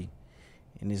 party,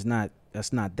 and that's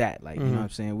not that. Like, you know what I'm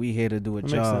saying? We here to do a that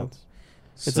job. Makes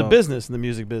sense. It's a business in the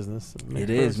music business. It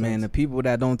is, man. The people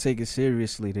that don't take it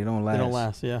seriously, they don't last. They don't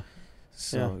last, yeah.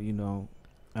 So,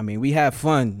 I mean, we have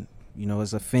fun.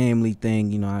 It's a family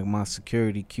thing. My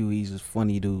security Q, he's a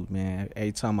funny dude, man.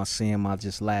 Every time I see him, I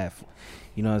just laugh.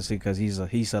 Because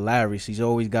he's hilarious. He's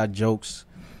always got jokes.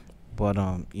 But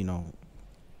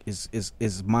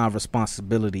it's my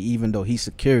responsibility, even though he's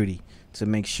security, to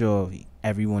make sure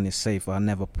everyone is safe. I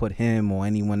never put him or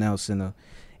anyone else in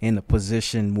a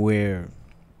position where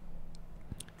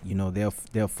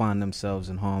they'll find themselves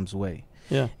in harm's way.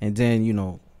 Yeah. And then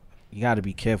you got to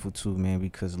be careful too, man,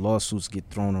 because lawsuits get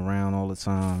thrown around all the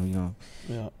time.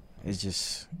 Yeah. It's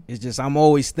just I'm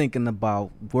always thinking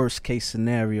about worst case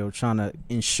scenario, trying to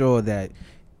ensure that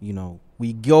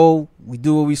we do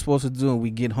what we're supposed to do, and we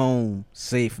get home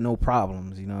safe, no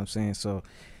problems. You know what I'm saying? So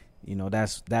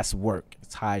that's work.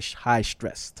 It's high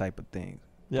stress type of thing.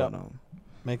 Yeah.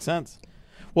 Makes sense.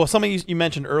 Well, something you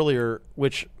mentioned earlier,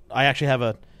 which I actually have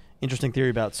a interesting theory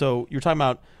about. So you're talking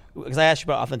about, because I asked you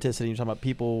about authenticity, you're talking about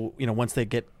people, once they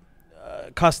get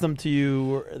accustomed to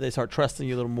you, or they start trusting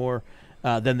you a little more,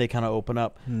 then they kind of open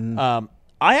up. Mm-hmm.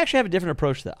 I actually have a different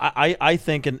approach to that. I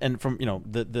think, and from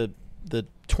the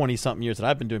 20-something years that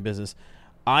I've been doing business,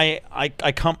 I'm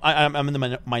in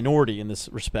the minority in this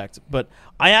respect, but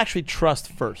I actually trust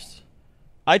first.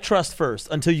 I trust first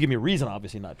until you give me a reason,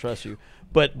 obviously, not trust you.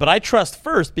 But I trust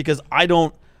first because I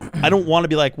don't want to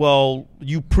be like, well,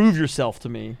 you prove yourself to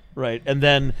me, right? And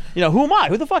then, who am I?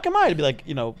 Who the fuck am I to be like,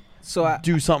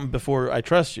 do something before I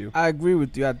trust you? I agree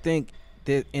with you. I think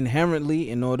that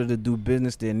inherently, in order to do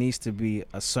business, there needs to be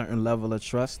a certain level of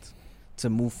trust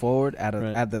to move forward at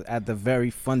the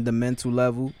very fundamental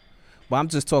level. But I'm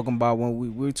just talking about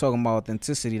when we're talking about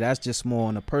authenticity. That's just more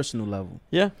on a personal level.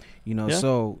 Yeah.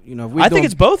 So if I think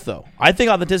it's both, though. I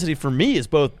think authenticity for me is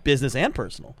both business and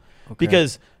personal,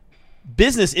 because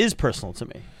business is personal to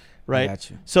me, right? I got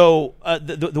you. So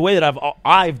the way that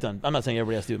I've done, I'm not saying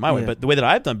everybody has to do it my way, but the way that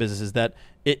I've done business is that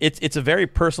it's a very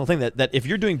personal thing. That if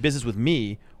you're doing business with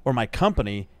me or my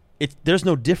company, there's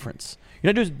no difference.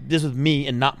 You're not doing business with me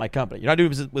and not my company. You're not doing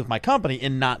business with my company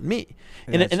and not me.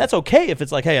 And that's okay if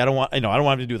it's like, hey, I don't want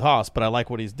him to do with Haas, but I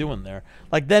like what he's doing there.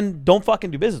 Like, then don't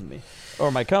fucking do business with me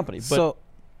or my company. But so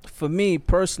for me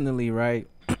personally, right?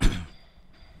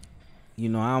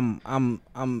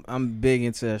 I'm big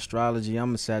into astrology.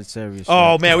 I'm a Sagittarius.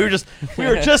 Oh man, we were just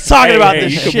talking about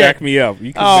this you shit. You can back me up.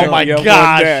 Oh my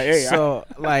god. Hey, so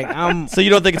So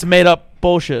you don't think it's made up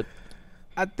bullshit?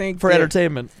 I think for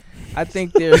entertainment. I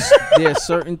think there's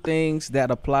certain things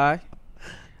that apply.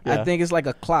 Yeah. I think it's like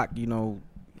a clock. You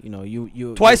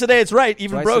twice a day it's right,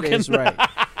 even twice broken. A day it's right.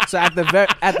 So at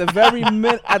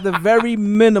the very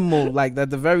minimal, like at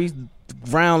the very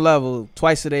ground level,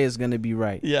 twice a day is gonna be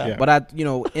right. Yeah. But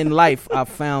in life, I've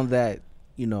found that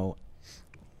a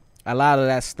lot of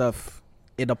that stuff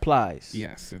it applies.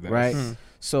 Yes, it does. Right.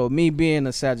 So me being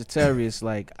a Sagittarius,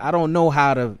 like I don't know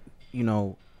how to,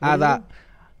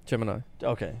 Gemini.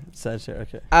 Okay, Sagittarius.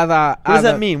 Okay. What What does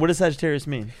that mean? What does Sagittarius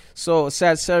mean? So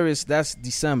Sagittarius, that's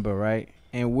December, right?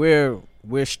 And we're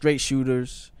straight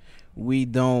shooters. We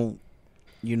don't,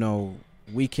 we're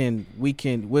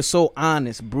so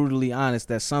honest, brutally honest,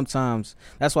 that sometimes,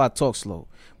 that's why I talk slow,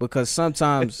 because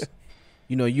sometimes,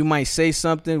 you might say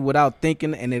something without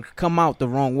thinking and it come out the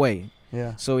wrong way.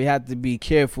 Yeah. So you have to be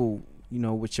careful,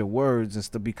 with your words and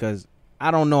stuff, because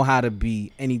I don't know how to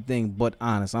be anything but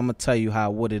honest. I'm gonna tell you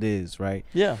what it is, right?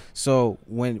 Yeah. So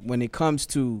when it comes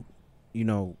to,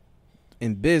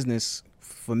 in business,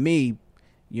 for me,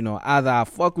 either I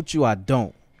fuck with you or I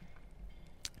don't.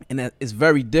 And it's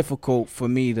very difficult for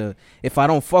me to, if I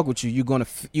don't fuck with you,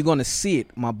 you're gonna see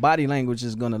it. My body language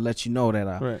is gonna let you know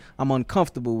that I'm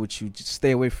uncomfortable with you. Just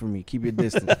stay away from me. Keep your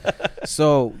distance.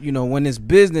 So when it's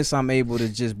business, I'm able to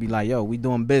just be like, yo, we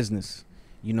doing business.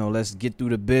 Let's get through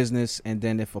the business, and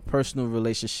then if a personal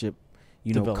relationship,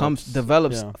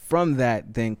 develops from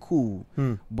that, then cool.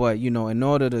 But in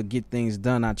order to get things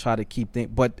done, I try to keep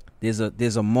things. But there's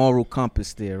a moral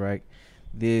compass there, right?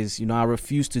 There's I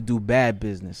refuse to do bad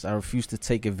business. I refuse to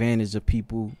take advantage of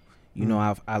people.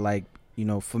 I like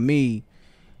for me,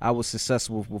 I was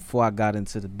successful before I got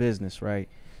into the business, right?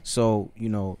 So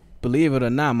believe it or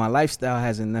not, my lifestyle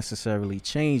hasn't necessarily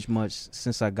changed much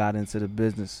since I got into the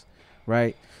business.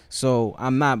 Right. So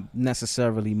I'm not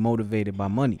necessarily motivated by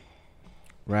money.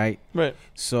 Right.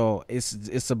 So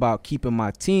it's about keeping my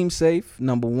team safe,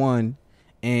 number one,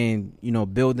 and,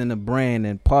 building a brand.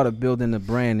 And part of building the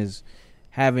brand is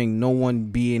having no one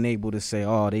being able to say,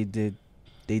 oh, they did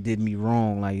me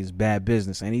wrong. Like, it's bad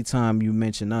business. Anytime you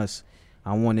mention us,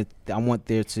 I want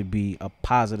there to be a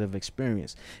positive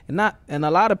experience. And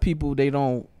a lot of people, they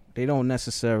don't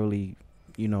necessarily,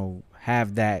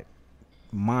 have that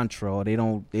mantra, or they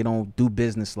don't do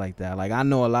business like that. Like, I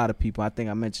know a lot of people, I think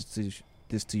I mentioned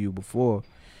this to you before,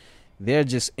 they're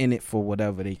just in it for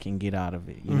whatever they can get out of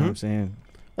it. You know what I'm saying?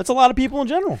 That's a lot of people in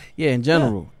general. Yeah, in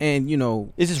general. Yeah. And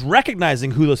it's just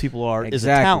recognizing who those people are is a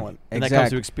talent. And that comes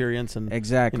to experience and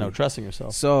trusting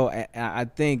yourself. So I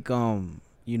think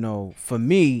for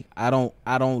me, I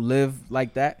don't live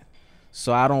like that.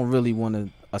 So I don't really want to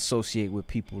associate with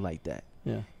people like that.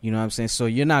 Yeah. You know what I'm saying? So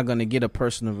you're not going to get a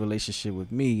personal relationship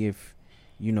with me if,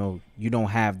 you don't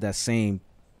have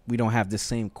we don't have the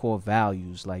same core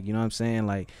values. Like, you know what I'm saying?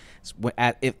 Like,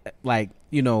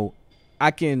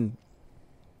 I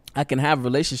can have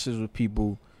relationships with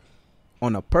people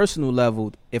on a personal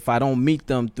level if I don't meet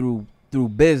them through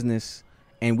business,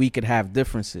 and we could have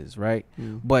differences, right?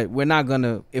 But we're not going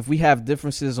to, if we have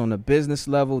differences on a business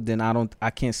level, then I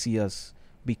can't see us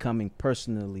becoming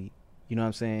personally, you know what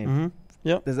I'm saying?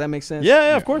 Yep. Does that make sense?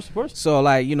 Yeah, of course. So,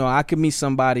 like, I could meet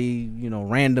somebody,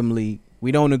 randomly.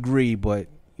 We don't agree, but,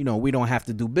 we don't have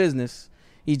to do business.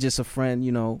 He's just a friend,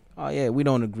 Oh, yeah, we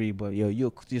don't agree, but,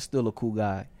 you're still a cool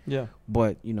guy. Yeah.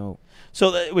 But,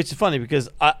 So, which is funny because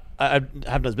I haven't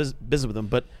done business with him,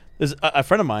 but there's a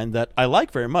friend of mine that I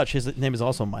like very much. His name is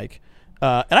also Mike.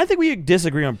 And I think we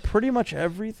disagree on pretty much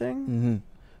everything.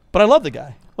 But I love the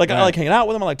guy. Like, I like hanging out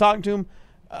with him. I like talking to him.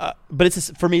 But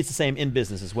for me, it's the same in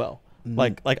business as well.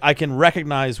 Like I can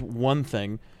recognize one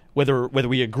thing, whether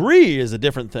we agree is a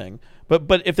different thing.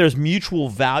 But if there's mutual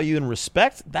value and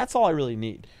respect, that's all I really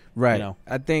need. Right.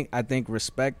 I think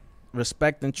respect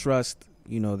and trust,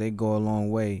 they go a long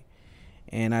way.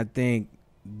 And I think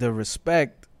the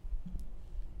respect,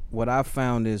 what I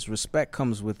found is respect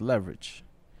comes with leverage.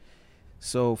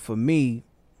 So for me,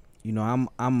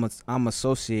 I'm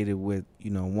associated with,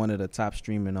 one of the top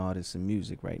streaming artists in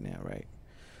music right now, right?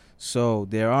 So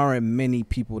there aren't many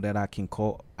people that I can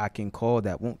call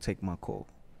that won't take my call.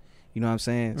 You know what I'm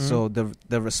saying? So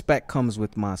the respect comes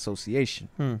with my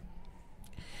association.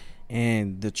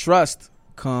 And the trust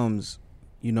comes,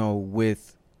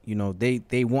 with,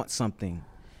 they want something,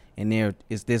 and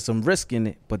there's some risk in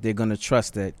it, but they're gonna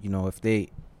trust that,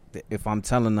 if I'm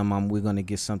telling them we're gonna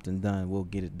get something done, we'll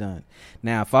get it done.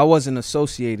 Now, if I wasn't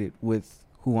associated with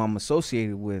who I'm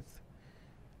associated with,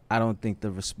 I don't think the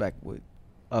respect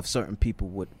of certain people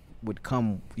would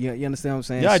come. You understand what I'm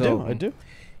saying? Yeah, I do.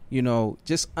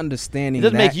 Just understanding it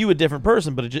doesn't make you a different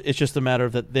person, but it's just a matter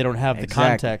of that they don't have the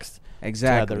context.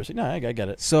 Exactly. No, I get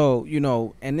it. So,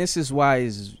 and this is why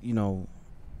you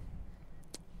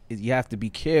have to be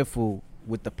careful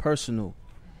with the personal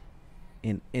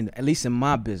in at least in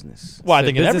my business. Well, I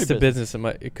think in every business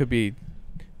it could be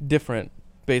different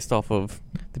based off of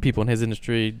the people in his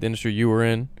industry, the industry you were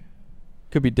in.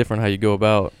 Could be different how you go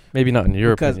about. Maybe not in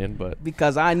your opinion, but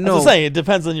because I know. I'm saying it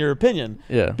depends on your opinion.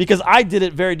 Yeah. Because I did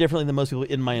it very differently than most people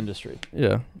in my industry.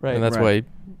 Yeah. Right. And that's why he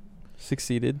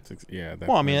succeeded. Yeah.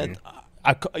 Well, I mean,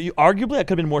 arguably I could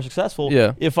have been more successful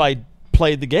Yeah. if I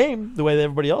played the game the way that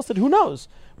everybody else did. Who knows?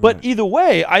 But either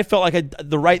way, I felt like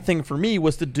the right thing for me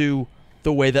was to do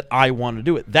the way that I wanted to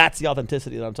do it. That's the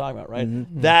authenticity that I'm talking about, right?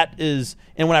 Mm-hmm. That is,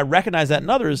 and when I recognize that in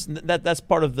others, that's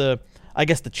part of the, I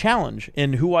guess, the challenge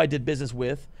in who I did business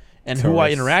with and who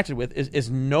I Taurus. interacted with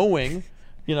is knowing,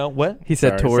 what? He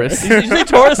said Sorry, Taurus. Did you say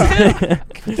Taurus again?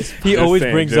 He always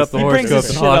saying, brings just- up the He brings horoscope this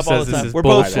and shit up Hoff all says the this time. is We're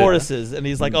both bullshit. Tauruses, and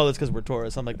he's like, "Oh, that's because we're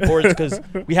Taurus." I'm like, "Or it's because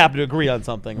we happen to agree on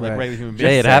something, like Right. regular human Jay,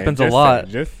 beings." it happens a lot.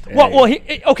 Well,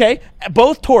 okay,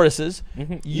 both Tauruses.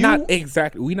 You, Not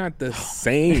exactly. We not the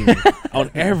same on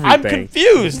everything. I'm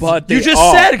confused. But You they just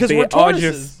are. said 'cause They we're are Tauruses.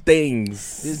 just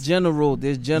things. There's general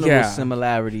Yeah.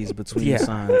 similarities between Yeah. the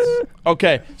signs.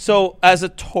 Okay, so as a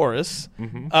Taurus,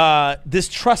 Mm-hmm. this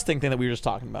trusting thing that we were just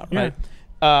talking about, right?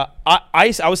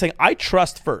 I was saying I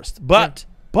trust first, but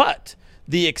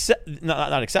the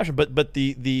not exception, but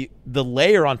the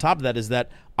layer on top of that is that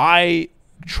I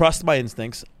trust my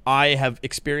instincts. I have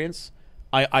experience.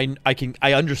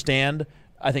 I understand.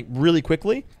 I think really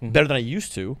quickly, better than I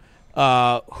used to.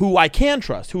 Who I can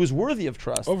trust, who is worthy of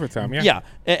trust. Over time, yeah. Yeah,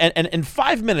 and in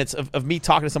 5 minutes of me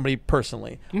talking to somebody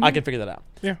personally, I can figure that out.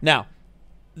 Yeah. Now,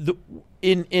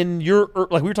 in your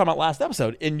like we were talking about last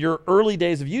episode, in your early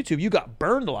days of YouTube, you got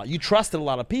burned a lot. You trusted a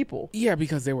lot of people. Yeah,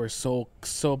 because they were so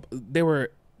they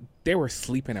were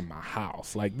sleeping in my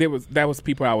house. Like that was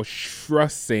people I was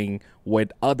trusting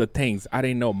with other things. I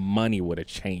didn't know money would have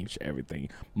changed everything.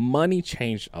 Money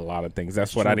changed a lot of things.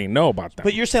 That's what I didn't know about them.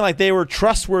 But you're saying like they were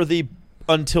trustworthy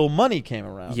until money came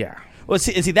around. Yeah. Well,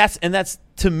 see that's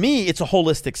to me, it's a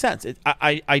holistic sense.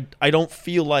 I don't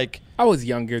feel like I was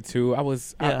younger too. I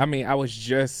was Yeah. I mean I was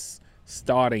just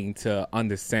starting to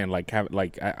understand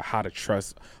how to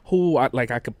trust who I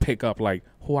could pick up who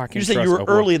I can you're trust. saying you were or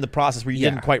who- early in the process where you Yeah.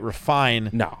 didn't quite refine.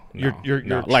 No, Your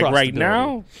like right trustability.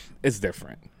 now, it's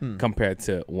different compared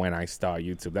to when I started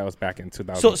YouTube. That was back in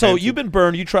 2000. So you've been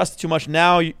burned. You trusted too much.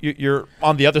 Now you're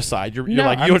on the other side. You're No,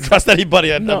 like you I'm don't trust anybody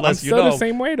no, I'm unless you still know. the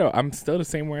same way though. I'm still the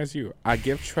same way as you. I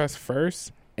give trust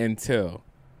first until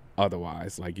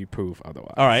otherwise, like you prove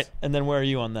otherwise. All right, and then where are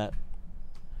you on that?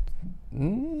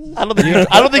 I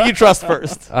don't think you trust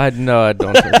first. I don't.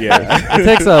 Yeah. It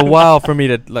takes a while for me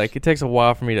to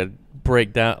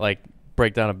break down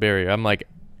a barrier. I'm like,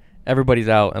 everybody's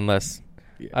out unless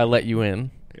Yeah. I let you in.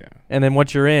 Yeah. And then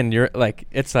once you're in, you're like,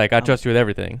 it's like I trust you with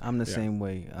everything. I'm the Yeah. same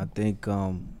way. I think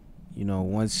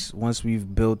once we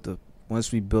built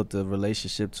the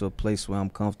relationship to a place where I'm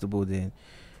comfortable, then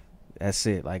that's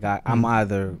it. Like I'm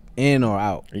either in or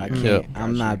out. I Yeah. can't. Yeah.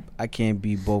 I'm not. I can't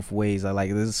be both ways.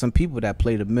 There's some people that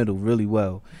play the middle really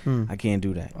well. I can't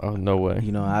do that. Oh no way.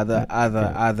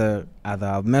 Either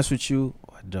I'll mess with you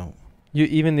or I don't.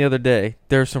 Even the other day,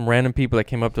 there's some random people that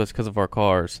came up to us because of our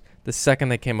cars. The second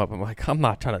they came up, I'm like, I'm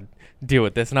not trying to deal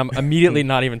with this, and I'm immediately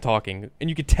not even talking. And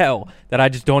you could tell that I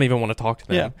just don't even want to talk to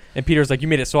them. Yeah. And Peter's like, you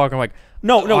made it so awkward. I'm like,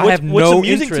 No. I What's have no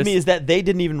amusing to interest. me is that they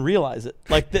didn't even realize it.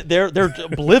 Like they're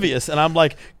oblivious, and I'm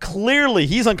like, clearly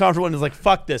he's uncomfortable and is like,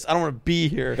 fuck this. I don't want to be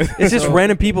here. it's just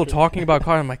random people talking about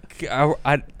cars. I'm like,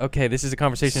 okay, this is a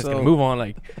conversation that's So- gonna move on.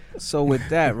 Like, So with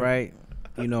that, right,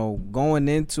 going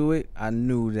into it, I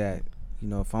knew that,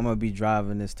 if I'm gonna be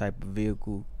driving this type of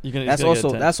vehicle, You're gonna- that's it's gonna get also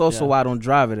attention. that's also Yeah. why I don't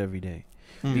drive it every day,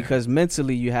 Mm. because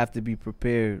mentally you have to be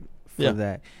prepared for Yeah.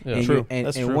 that. Yeah. And True. and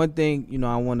That's and true. one thing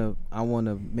I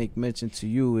wanna make mention to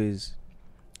you is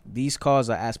these cars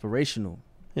are aspirational.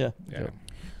 Yeah. Yeah.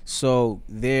 So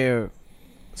they're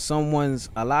someone's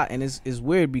a lot, and it's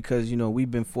weird because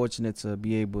we've been fortunate to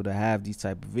be able to have these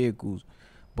type of vehicles,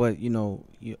 but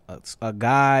a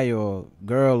guy or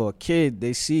girl or kid,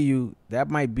 they see you, that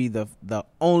might be the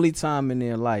only time in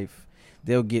their life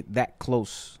they'll get that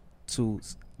close to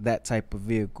that type of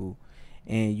vehicle,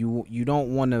 and you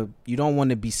don't want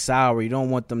to be sour. You don't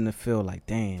want them to feel like,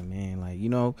 damn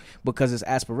man, because it's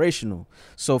aspirational.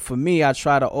 So for me, I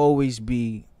try to always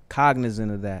be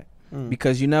cognizant of that,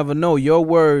 because you never know, your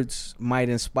words might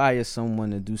inspire someone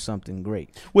to do something great.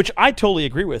 Which I totally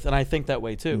agree with, and I think that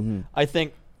way too. Mhm. I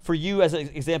think for you, as an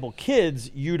example, kids,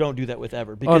 you don't do that with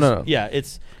ever. Because, no. yeah,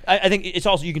 I think it's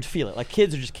also, you can feel it. Like,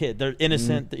 kids are just kids. They're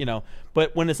innocent,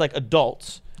 but when it's like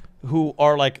adults who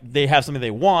are like, they have something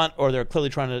they want, or they're clearly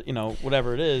trying to,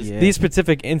 whatever it is. Yeah. these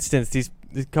specific instance, this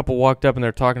couple walked up and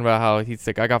they're talking about how he's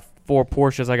like, I got 4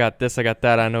 Porsches, I got this, I got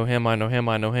that, I know him. Trying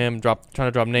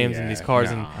to drop names in Yeah, these cars,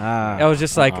 no. and Ah. I was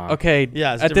just like, okay.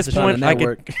 Yeah, it's at this different point, I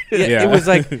network. could. Yeah. It was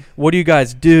like, what do you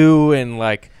guys do, and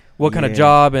like, what kind of Yeah.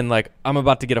 job, and like, I'm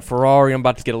about to get a Ferrari, I'm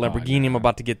about to get a Lamborghini, I'm nah.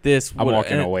 about to get this. I'm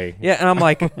walking and- away. Yeah, and I'm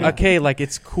like, okay, like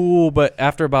it's cool, but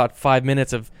after about 5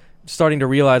 minutes of starting to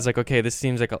realize like, okay, this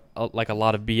seems like a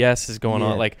lot of BS is going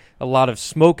on. Yeah. Like a lot of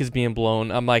smoke is being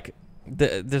blown. I'm like,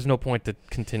 there's no point to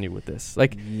continue with this.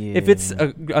 Like if it's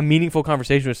a meaningful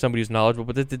conversation with somebody who's knowledgeable,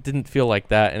 but it didn't feel like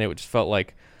that, and it just felt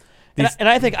like. And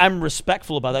I think I'm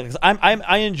respectful about that because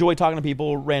I enjoy talking to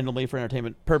people randomly for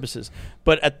entertainment purposes,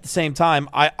 but at the same time,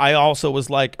 I also was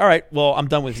like, all right, well, I'm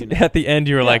done with you now. At the end,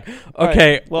 you were like, All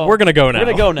okay, right, well, we're gonna go now. We're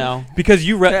gonna go now because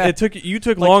you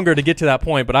took Like- longer to get to that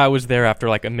point, but I was there after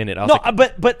like a minute. I was No,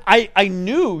 like, but I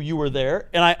knew you were there,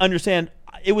 and I understand.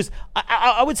 It was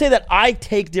I would say that I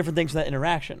take different things from that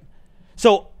interaction,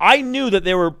 so I knew that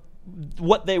they were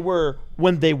what they were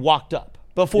when they walked up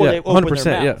before Yeah, they opened 100%,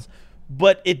 their yeah. mouths.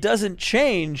 But it doesn't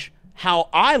change how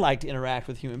I like to interact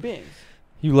with human beings.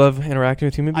 you love interacting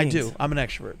with human I beings. do. I'm an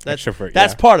extrovert. That's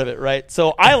Extrovert, part of it, right?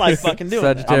 So I like fucking doing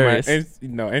that. Sagittarius.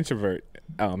 Introvert.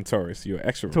 Taurus. You're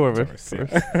extrovert. Taurus.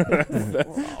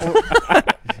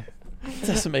 It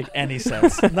doesn't make any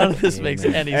sense. None of this Yeah, makes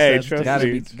man. any Hey, sense.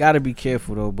 trust Gotta be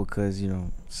careful though, because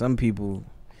some people,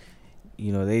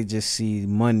 they just see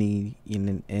money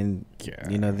and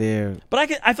Yeah. they're But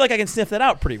I feel like I can sniff that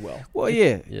out pretty well. well,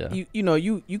 yeah, Yeah. You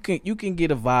can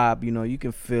get a vibe, you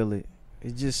can feel it.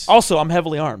 It just Also, I'm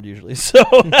heavily armed usually, so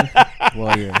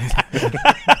well, yeah,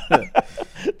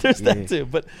 there's Yeah. that too.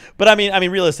 But I mean,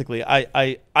 realistically,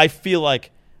 I feel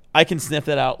like I can sniff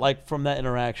that out, like from that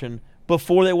interaction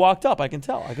before they walked up. I can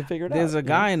tell. I can figure it out. There's a you know?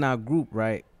 guy in our group,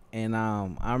 right? And I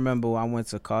remember I went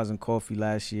to Cars and Coffee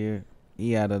last year.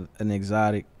 He had an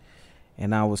exotic,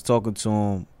 and I was talking to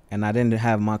him, and I didn't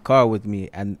have my car with me,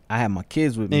 and I had my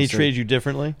kids with And me. he so- treated you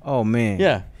differently. Oh man,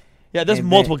 Yeah. There's And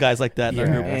multiple guys like that in our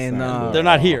Yeah, group. that's and not- They're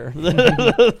not here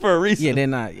for a reason. yeah, they're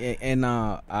not. And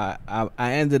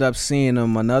I ended up seeing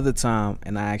him another time,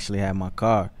 and I actually had my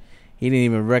car. He didn't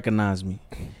even recognize me.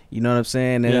 You know what I'm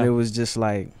saying? And Yeah. it was just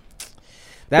like,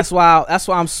 that's why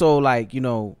I'm so like,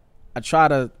 I try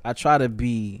to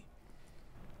be,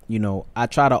 I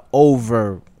try to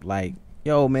over like,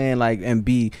 yo man, like, and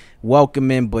be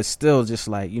welcoming, but still just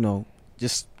like,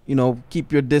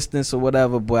 keep your distance or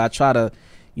whatever. But I try to,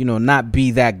 not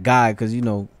be that guy, because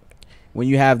when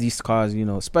you have these cars,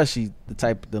 especially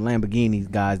the Lamborghini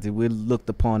guys that we're looked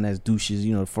upon as douches,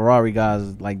 Ferrari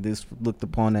guys like this looked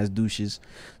upon as douches.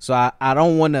 So I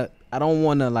don't want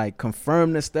to like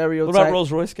confirm the stereotype. What about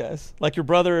Rolls Royce guys? Like your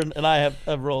brother and I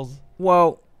have Rolls.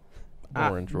 Well,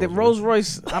 Orange the Rolls-Royce. Rolls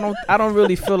Royce, I don't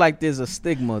really feel like there's a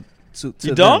stigma to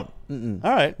You them. don't? Mm-mm.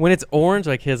 All right. When it's orange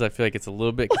like his, I feel like it's a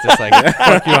little bit. 'Cause it's like,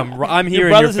 fuck you, I'm here Your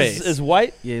in your brother's face. is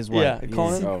white. Yeah, it's white. Yeah,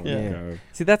 Colin? Oh, Yeah. God.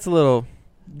 See, that's a little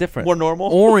different. More normal.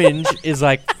 Orange is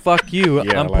like, fuck you.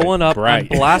 Yeah, I'm like pulling up. bright.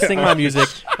 I'm blasting my music.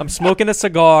 I'm smoking a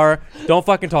cigar. Don't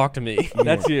fucking talk to me.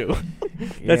 That's you.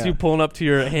 That's Yeah. you pulling up to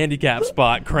your handicap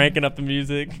spot, cranking up the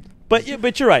music. But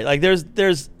you're right. Like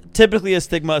there's typically a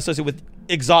stigma associated with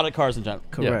exotic cars in general.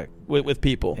 Correct. With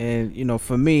people. And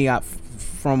for me,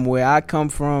 from where I come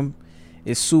from,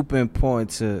 it's super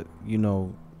important to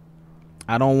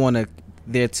I don't want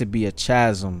there to be a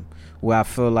chasm where I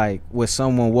feel like where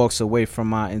someone walks away from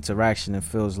my interaction and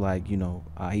feels like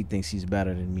he thinks he's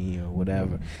better than me or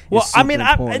whatever. Well, It's I super mean,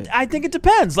 important. I think it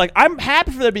depends. Like, I'm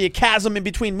happy for there to be a chasm in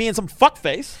between me and some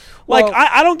fuckface. Like, Well-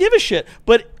 I don't give a shit.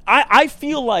 But I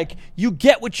feel like you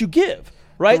get what you give,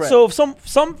 right? Correct. So if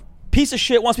some piece of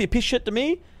shit wants to be a piece of shit to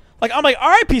me, like, I'm like, all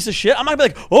right, piece of shit. I'm not gonna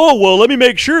be like, oh, well, let me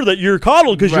make sure that you're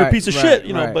coddled because you're a Right, piece of right,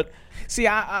 shit, right. But See,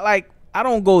 I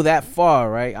don't go that far,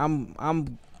 right? I'm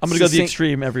I'm gonna go the succinct-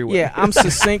 extreme everywhere. Yeah, I'm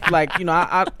succinct. Like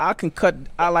I can cut.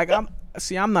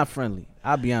 I'm not friendly.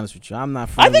 I'll be honest with you. I'm not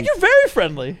I friendly. think you're very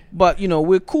friendly. But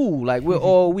we're cool. Like we're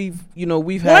all we've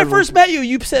When had. I first met you,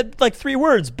 you said like 3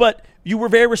 words, but you were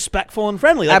very respectful and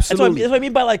friendly. Like, Absolutely. That's what I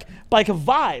mean by like a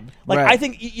vibe. Like, Right. I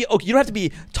think you don't have to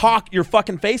talk your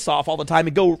fucking face off all the time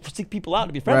and go seek people out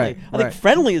to be friendly. Right, I think right.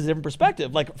 friendly is a different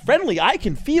perspective. Like friendly, I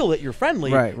can feel that you're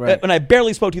friendly. Right, right. And I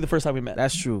barely spoke to you the first time we met.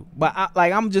 That's true. But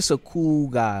I'm just a cool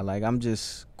guy. Like I'm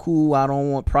just cool. I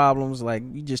don't want problems. Like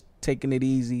we just taking it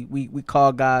easy. We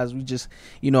call guys. We just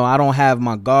I don't have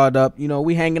my guard up.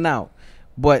 We hanging out.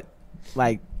 But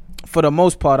like for the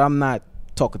most part, I'm not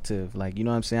talkative. Like you know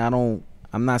what I'm saying.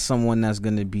 I'm not someone that's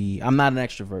gonna be. I'm not an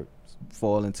extrovert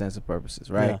for all intents and purposes,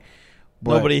 right? Yeah.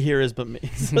 But, Nobody here is but me.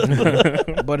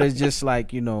 but it's just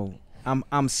like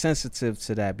I'm sensitive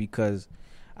to that because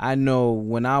I know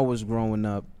when I was growing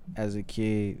up as a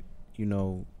kid,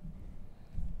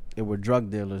 there were drug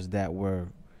dealers that were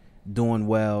doing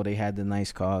well. They had the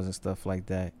nice cars and stuff like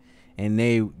that, and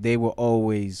they were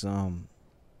always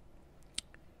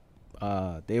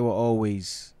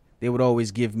they would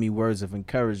always give me words of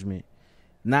encouragement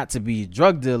not to be a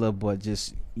drug dealer, but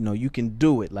just, you know, you can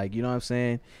do it. Like, you know what I'm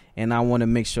saying? And I want to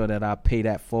make sure that I pay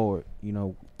that forward. You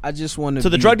know, I just want to. So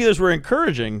the drug dealers were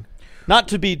encouraging, not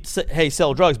to be, hey,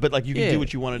 sell drugs, but like you can do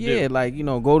what you want to do. Yeah, like, you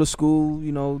know, go to school,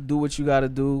 you know, do what you got to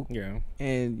do. Yeah.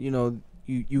 And, you know,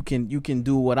 you can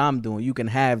do what I'm doing. You can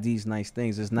have these nice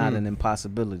things. It's not an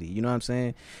impossibility. You know what I'm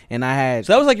saying? And I had.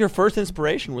 So that was like your first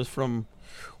inspiration was from.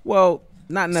 Well,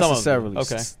 not necessarily.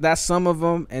 Okay. That's some of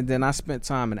them. And then I spent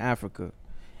time in Africa,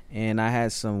 and I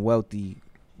had some wealthy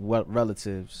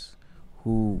relatives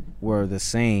who were the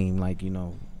same. Like, you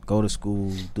know, go to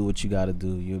school, do what you got to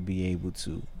do. You'll be able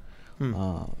to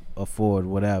afford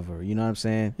whatever. You know what I'm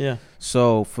saying? Yeah.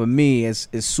 So for me, it's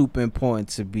super important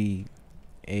to be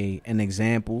an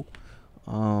example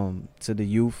to the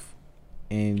youth,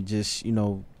 and just, you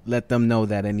know, let them know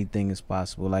that anything is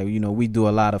possible. Like, you know, we do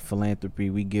a lot of philanthropy.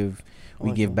 We give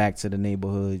back to the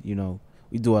neighborhood. You know,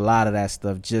 we do a lot of that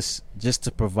stuff just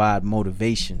to provide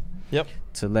motivation. Yep.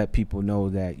 To let people know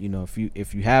that, you know,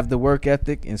 if you have the work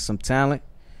ethic and some talent,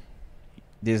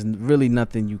 there's really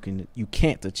nothing you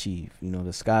can't achieve. You know,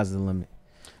 the sky's the limit.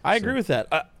 I agree with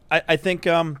that. I think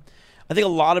a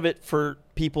lot of it for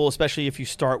people, especially if you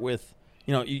start with,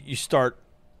 you know, you start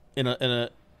in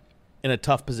a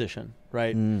tough position,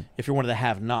 right? If you're one of the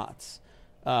have-nots,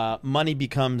 money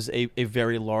becomes a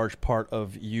very large part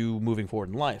of you moving forward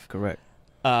in life. Correct.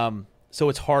 So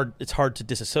it's hard to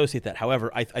disassociate that.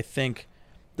 However, I think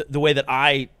the way that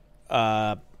I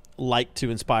like to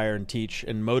inspire and teach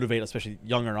and motivate, especially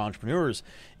younger entrepreneurs,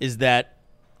 is that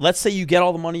let's say you get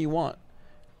all the money you want.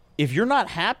 If you're not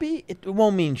happy, it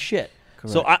won't mean shit.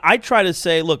 Correct. So I try to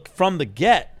say, look, from the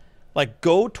get, like,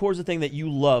 go towards the thing that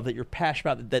you love, that you're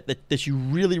passionate about, that you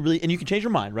really, really, and you can change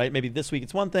your mind, right? Maybe this week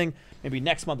it's one thing, maybe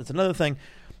next month it's another thing,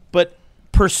 but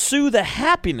pursue the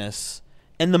happiness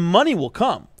and the money will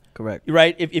come. Correct.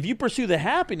 Right? If you pursue the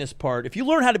happiness part, if you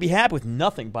learn how to be happy with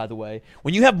nothing, by the way,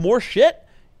 when you have more shit,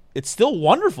 it's still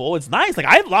wonderful. It's nice. Like,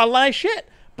 I have a lot of nice shit,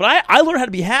 but I learned how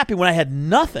to be happy when I had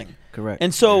nothing. Correct.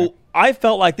 And so I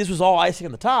felt like this was all icing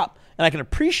on the top, and I can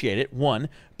appreciate it, one.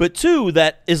 But two,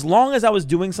 that as long as I was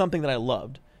doing something that I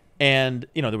loved, and,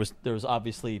 you know, there was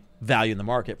obviously value in the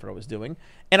market for what I was doing,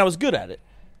 and I was good at it,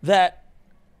 that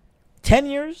 10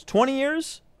 years, 20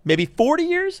 years, maybe 40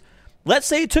 years, let's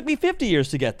say it took me 50 years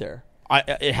to get there.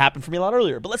 It happened for me a lot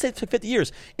earlier, but let's say it took 50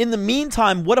 years. In the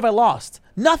meantime, what have I lost?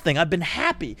 Nothing. I've been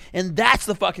happy, and that's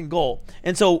the fucking goal.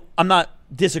 And so I'm not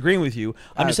disagreeing with you.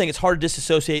 I'm just saying it's hard to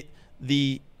disassociate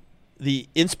the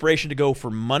inspiration to go for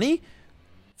money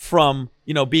from,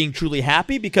 you know, being truly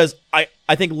happy, because I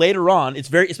think later on, it's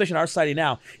very, especially in our society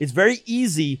now, it's very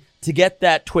easy to get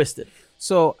that twisted.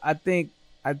 So I think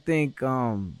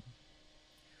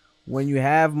when you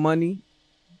have money,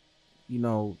 you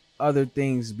know, other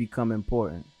things become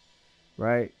important,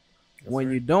 right?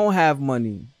 When you don't have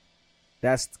money,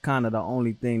 that's kind of the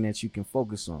only thing that you can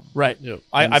focus on. Right. Yep.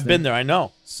 I've been there. I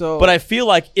know. So, but I feel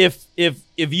like if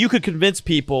you could convince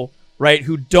people, right,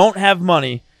 who don't have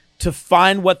money to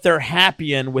find what they're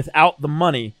happy in without the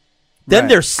money, then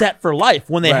they're set for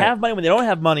life. When they have money, when they don't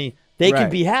have money, they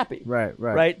can be happy.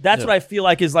 Right. That's what I feel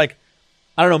like is, like,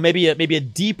 I don't know, maybe a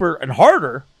deeper and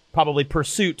harder probably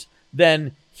pursuit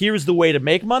than here's the way to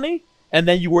make money, and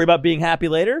then you worry about being happy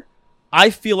later. I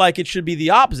feel like it should be the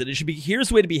opposite. It should be, here's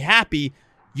the way to be happy.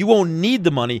 You won't need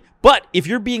the money, but if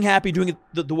you're being happy doing it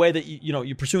the way that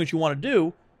you're pursuing what you want to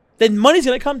do, then money's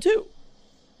going to come too.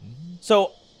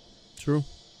 So, True.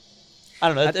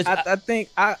 I don't know. I think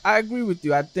I agree with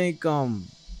you. I think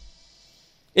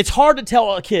it's hard to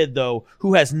tell a kid, though,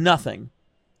 who has nothing,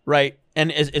 right,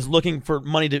 and is looking for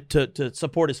money to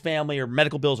support his family or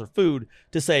medical bills or food,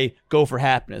 to say go for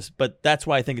happiness. But that's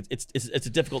why I think it's a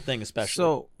difficult thing, especially.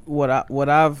 So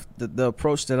the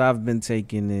approach that I've been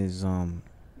taking is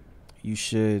you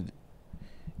should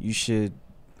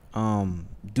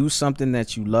do something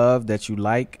that you love, that you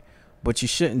like, but you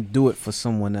shouldn't do it for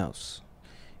someone else.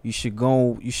 You should be an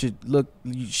entrepreneur.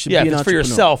 If it's for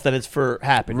yourself, then it's for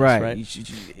happiness, right?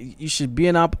 You should be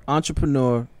an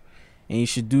entrepreneur, and you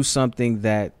should do something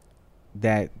that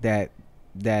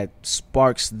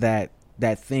sparks that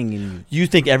thing in you. You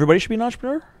think everybody should be an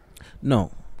entrepreneur?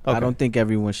 No, Okay. I don't think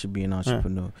everyone should be an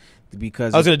entrepreneur.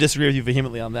 Because I was going to disagree with you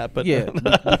vehemently on that, but yeah,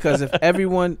 because if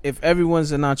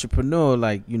everyone's an entrepreneur,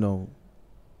 like, you know,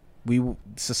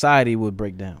 society would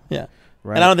break down. Yeah.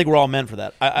 Right. And I don't think we're all meant for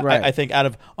that. Right. I think out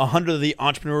of 100 of the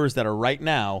entrepreneurs that are right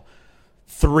now,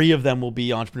 3 of them will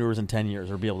be entrepreneurs in 10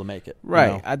 years or be able to make it. Right.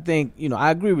 You know? I think,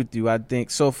 I agree with you. I think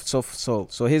so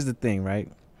here's the thing, right?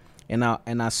 And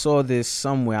I saw this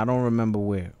somewhere, I don't remember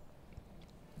where.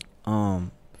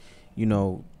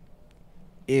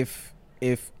 If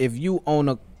if you own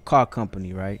a car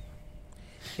company, right?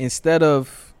 Instead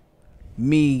of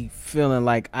me feeling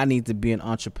like I need to be an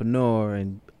entrepreneur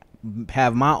and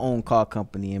have my own car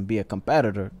company and be a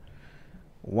competitor,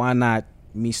 why not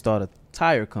me start a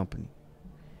tire company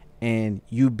and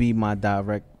you be my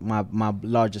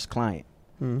largest client,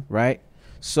 right?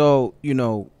 So, you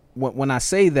know, when I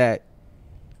say that,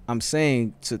 I'm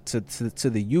saying to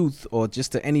the youth or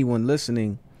just to anyone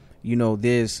listening, you know,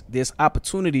 there's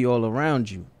opportunity all around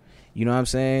you. You know what I'm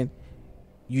saying?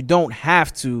 You don't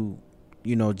have to,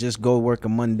 you know, just go work a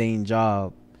mundane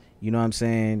job, you know what I'm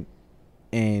saying,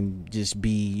 and just be,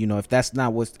 you know, if that's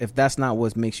not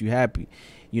what makes you happy,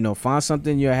 you know, find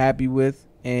something you're happy with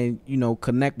and, you know,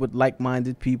 connect with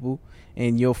like-minded people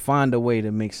and you'll find a way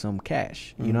to make some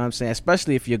cash. You know what I'm saying?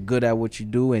 Especially if you're good at what you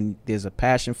do and there's a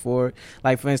passion for it.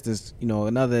 Like, for instance, you know,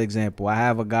 another example, I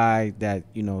have a guy that,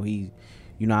 you know,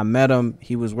 I met him,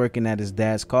 he was working at his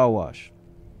dad's car wash.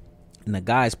 And the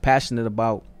guy's passionate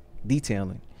about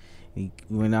detailing.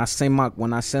 When I send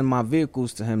my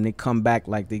vehicles to him, they come back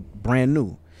like they brand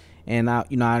new. And I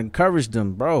encouraged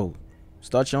them, bro,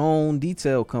 start your own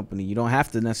detail company. You don't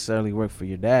have to necessarily work for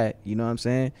your dad. You know what I'm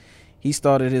saying? He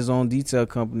started his own detail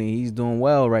company. He's doing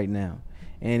well right now.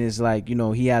 And it's like, you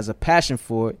know, he has a passion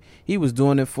for it. He was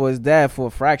doing it for his dad for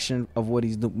a fraction of what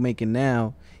he's making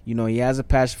now. You know, he has a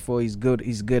passion for it. He's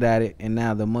good at it. And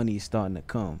now the money is starting to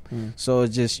come. So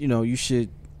it's just, you know, you should,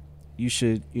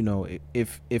 you know,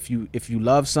 if you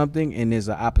love something and there's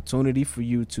an opportunity for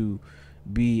you to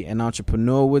be an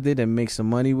entrepreneur with it and make some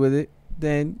money with it,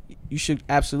 then you should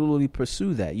absolutely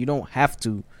pursue that. You don't have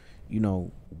to, you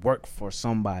know, work for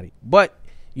somebody. But,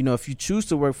 you know, if you choose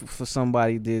to work for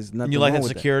somebody, there's nothing and you like wrong that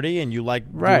with security and you like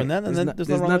doing that, and then there's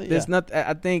nothing wrong with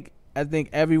it. I think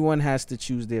everyone has to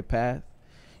choose their path.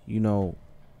 You know,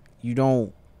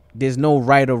 there's no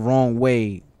right or wrong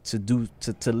way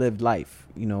to live life.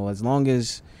 You know, as long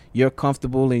as you're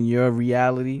comfortable in your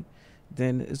reality,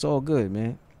 then it's all good,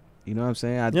 man. You know what I'm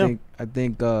saying? I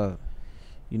think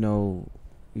you know,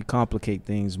 we complicate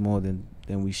things more than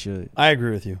we should. I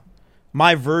agree with you.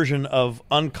 My version of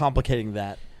uncomplicating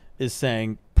that is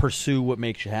saying pursue what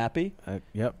makes you happy.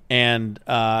 Yep. And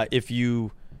if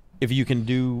you can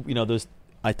do, you know, those,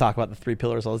 I talk about the 3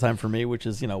 pillars all the time for me, which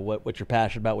is, you know, what you're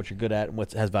passionate about, what you're good at, and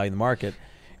what has value in the market,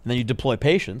 and then you deploy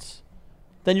patience,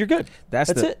 then you're good. That's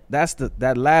it.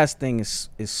 That last thing is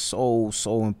so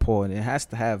important. It has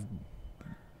to have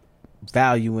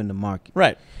value in the market,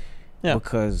 right? Yeah,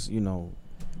 because, you know,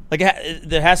 like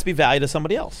there has to be value to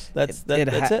somebody else. That's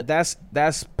it.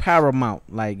 That's paramount.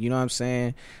 Like, you know what I'm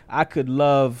saying? I could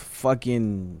love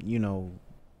fucking, you know,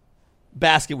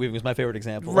 basket weaving is my favorite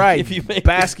example. Right. If you make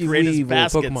basket weaving,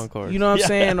 Pokemon cards. You know what I'm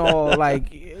saying? Or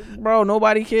like, bro,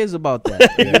 nobody cares about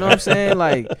that. You know what I'm saying?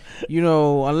 Like, you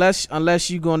know, unless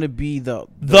you're gonna be the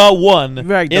one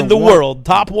right, in the world,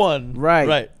 top one.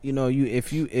 Right. You know,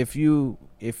 if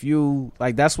you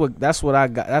like, that's what I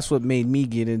got. That's what made me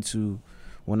get into,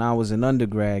 when I was an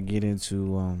undergrad, get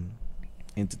into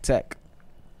tech,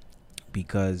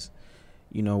 because,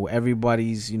 you know,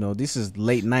 everybody's, you know, this is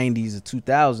late 90s or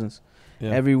 2000s.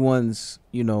 Yeah. Everyone's,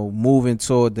 you know, moving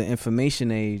toward the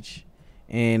information age,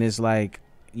 and it's like,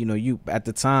 you know, you at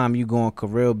the time you go on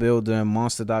Career Builder and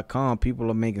Monster.com,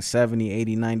 people are making 70,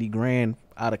 80, 90 grand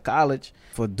out of college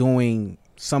for doing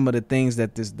some of the things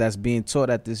that's being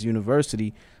taught at this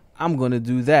university. I'm gonna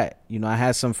do that. You know, I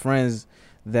had some friends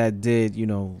that did, you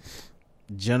know,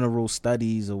 general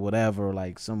studies or whatever,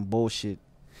 like some bullshit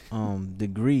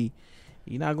degree.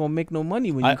 You're not gonna make no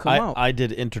money when you come out. I did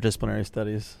interdisciplinary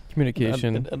studies.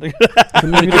 Communication.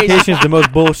 Communication is the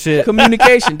most bullshit.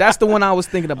 Communication. That's the one I was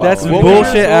thinking about. That's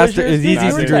bullshit. After is easy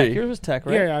degree. Yours was tech,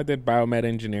 right? Yeah, I did biomed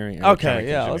engineering. Okay,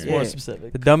 yeah, that's more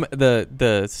specific.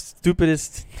 The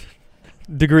stupidest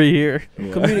degree here.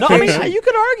 Yeah. Communication. No, I mean, you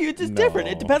could argue it's just different.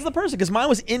 It depends on the person. Because mine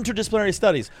was interdisciplinary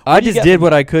studies. I just did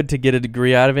what I could to get a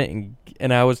degree out of it,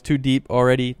 and I was too deep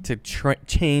already to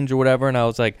change or whatever. And I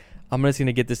was like, I'm just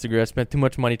gonna get this degree. I spent too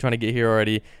much money trying to get here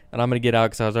already, and I'm gonna get out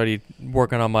because I was already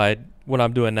working on what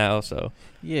I'm doing now. So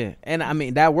yeah, and I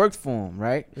mean that worked for him,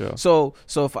 right? Yeah. So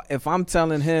if I'm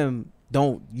telling him,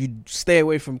 don't you stay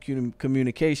away from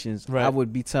communications, right, I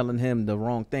would be telling him the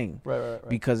wrong thing, right.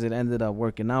 Because it ended up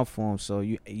working out for him. So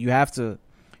you have to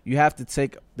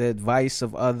take the advice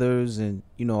of others and,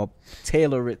 you know,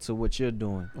 tailor it to what you're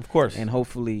doing, of course, and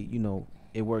hopefully, you know,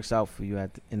 it works out for you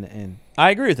in the end. I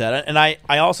agree with that. And I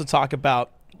also talk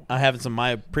about, I have in some of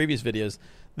my previous videos,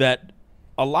 that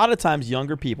a lot of times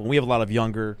younger people, we have a lot of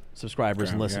younger subscribers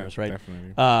and listeners, right?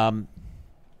 Definitely.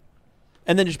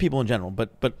 And then just people in general.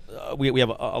 But we have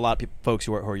a lot of folks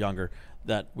who are younger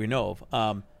that we know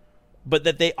of. but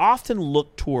that they often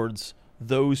look towards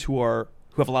those who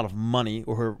have a lot of money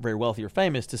or who are very wealthy or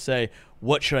famous to say,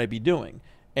 what should I be doing?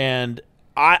 And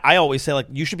I always say, like,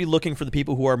 you should be looking for the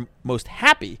people who are most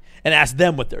happy and ask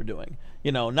them what they're doing.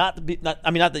 Not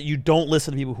that you don't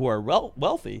listen to people who are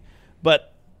wealthy,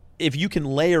 but if you can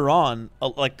layer on,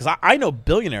 because I know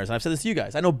billionaires, and I've said this to you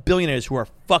guys, I know billionaires who are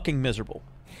fucking miserable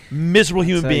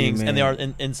human beings, and they are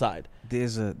inside.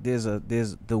 There's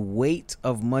the weight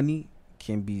of money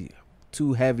can be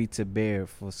too heavy to bear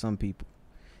for some people.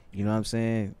 You know what I'm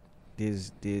saying?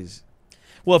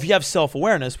 Well, if you have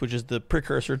self-awareness, which is the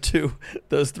precursor to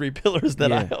those 3 pillars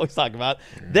that I always talk about,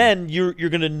 then you're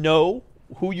going to know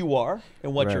who you are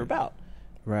and what you're about.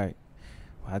 Right.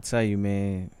 Well, I tell you,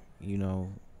 man,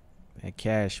 that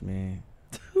cash, man.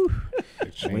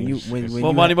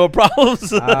 More money, more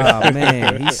problems.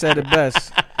 Man, he said it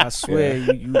best. I swear,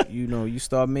 you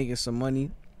start making some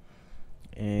money,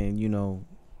 and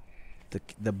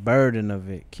the burden of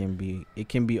it can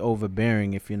be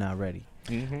overbearing if you're not ready.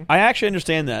 Mm-hmm. I actually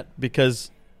understand that because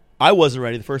I wasn't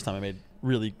ready the first time I made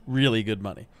really, really good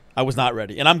money. I was not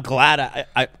ready, and I'm glad.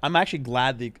 I'm actually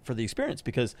glad for the experience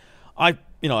because I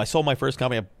sold my first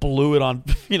company. I blew it on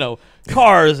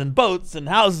cars and boats and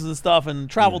houses and stuff, and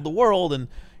traveled the world, and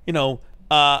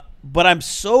but I'm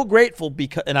so grateful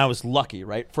because, and I was lucky,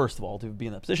 right? First of all, to be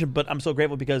in that position, but I'm so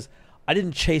grateful because I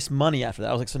didn't chase money after that.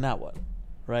 I was like, so now what,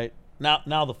 right?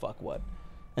 Now the fuck what?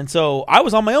 And so I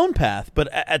was on my own path, but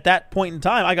at that point in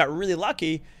time, I got really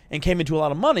lucky and came into a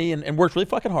lot of money and worked really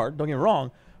fucking hard. Don't get me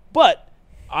wrong, but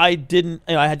I didn't.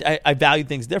 I valued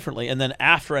things differently. And then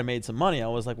after I made some money, I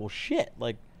was like, well, shit,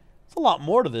 like it's a lot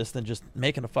more to this than just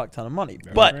making a fuck ton of money.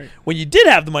 But when you did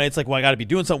have the money, it's like, well, I got to be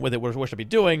doing something with it. What should I be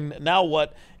doing now?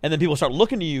 What? And then people start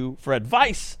looking to you for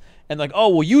advice and like, oh,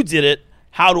 well, you did it.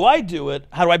 How do I do it?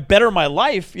 How do I better my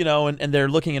life? And they're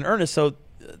looking in earnest. So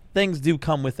things do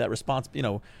come with that response.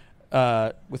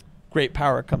 With great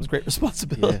power comes great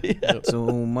responsibility. Yeah. So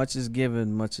much is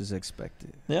given, much is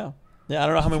expected. Yeah. Yeah, I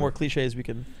don't know how many more cliches we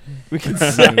can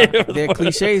say. They're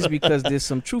cliches because there's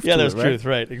some truth to it, there's truth,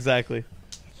 right? Exactly.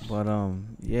 But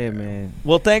man.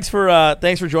 Well, thanks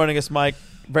for joining us, Mike.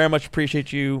 Very much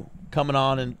appreciate you coming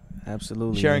on and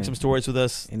absolutely sharing some stories with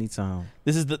us. Anytime.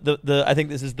 This is the I think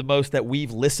this is the most that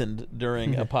we've listened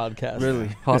during a podcast. Really?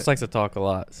 Hoss likes to talk a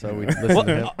lot, so we listen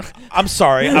to him. I'm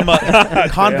sorry. I'm a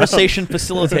conversation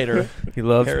facilitator. He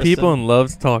loves people and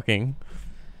loves talking.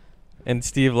 And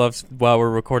Steve loves, while we're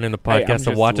recording the podcast,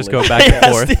 to watch us go back and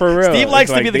forth. For real. Steve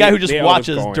likes to be the guy who just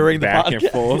watches during the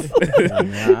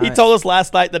podcast. He told us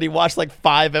last night that he watched like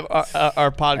 5 of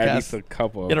our podcasts. At least a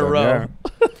couple in a row.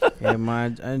 Yeah,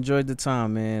 man, I enjoyed the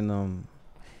time, man.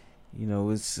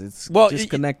 It's just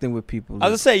connecting with people. I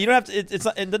was gonna say, you don't have to. It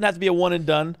doesn't have to be a one and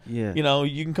done. Yeah.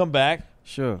 You can come back.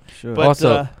 Sure. But,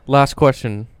 also, last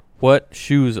question: what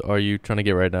shoes are you trying to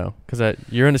get right now? Because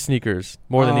you're into sneakers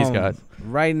more than these guys.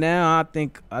 Right now, I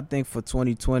think for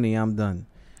 2020, I'm done.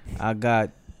 I got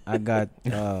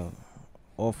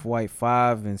Off-White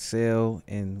 5 and Sail,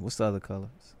 and what's the other colors?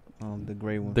 The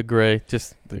gray one. The gray,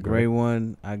 just the gray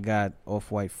one. I got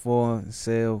Off-White 4 and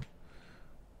Sail.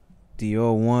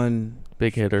 Dior 1.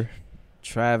 Big hitter.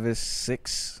 Travis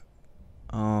 6.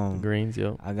 The greens,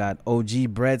 yep. I got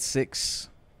OG Bread 6.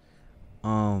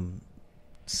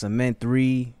 Cement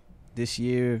 3 this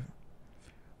year.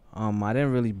 I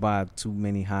didn't really buy too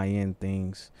many high-end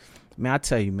things. Man, I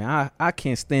tell you, man, I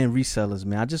can't stand resellers,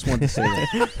 man. I just wanted to say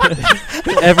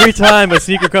that. Every time a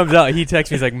sneaker comes out, he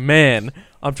texts me. He's like, man,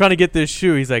 I'm trying to get this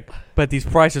shoe. He's like, but these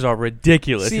prices are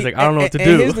ridiculous. He's like, I don't know what to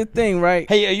do. Here's the thing, right?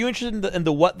 Hey, are you interested in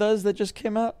the what does that just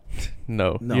came out?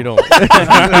 No. You don't.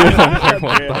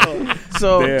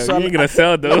 So you ain't going to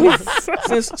sell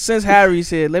those. Since Harry's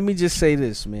here, let me just say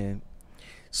this, man.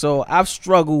 So I've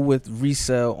struggled with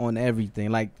resale on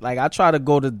everything. Like I try to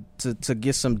go to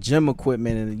get some gym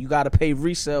equipment, and you got to pay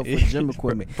resale for gym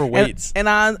equipment for weights. And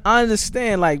I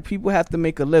understand, like, people have to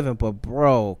make a living, but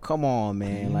bro, come on,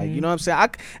 man. Mm-hmm. Like, you know what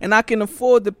I'm saying? I can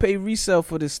afford to pay resale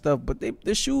for this stuff, but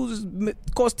the shoes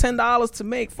cost $10 to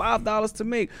make, $5 to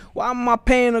make. Why am I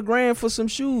paying $1,000 for some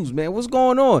shoes, man? What's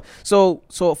going on? So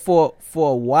for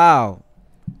a while,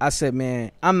 I said,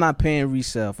 man, I'm not paying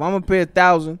resale. If I'm gonna pay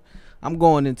 $1,000. I'm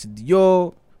going into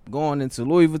Dior, going into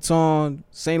Louis Vuitton,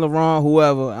 Saint Laurent,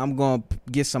 whoever. I'm going to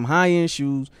get some high-end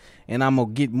shoes, and I'm going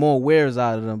to get more wears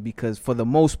out of them because for the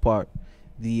most part,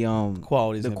 the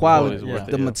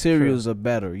materials are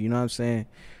better. You know what I'm saying?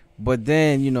 But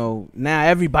then, now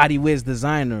everybody wears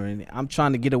designer, and I'm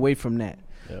trying to get away from that.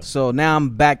 Yeah. So now I'm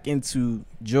back into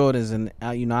Jordans, and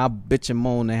I bitch and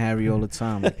moan to Harry all the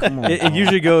time. Like, come on. It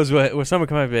usually goes where someone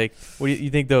comes and be like, "What do you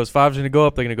think those fives are gonna go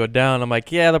up? They're gonna go down." I'm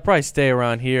like, "Yeah, they'll probably stay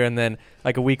around here." And then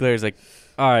like a week later, he's like,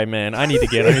 "All right, man, I need to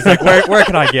get them." He's like, "Where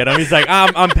can I get them?" He's like,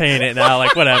 "I'm paying it now."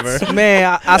 Like whatever.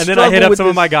 Man, and then I hit up some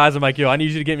of my. my guys. I'm like, "Yo, I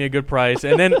need you to get me a good price."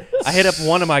 And then I hit up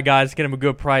one of my guys to get him a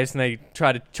good price, and they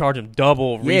try to charge him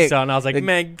double resale. And I was like,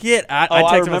 "Man, get out!" I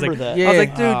texted him. I was like, that. I was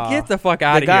like, "Dude, get the fuck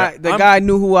out of here." The guy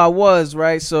knew who I was,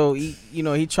 right? So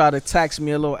he tried to tax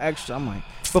me a little extra. I'm like,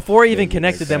 before I even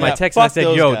connected them, I texted and I fuck said,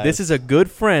 those "Yo, guys. this is a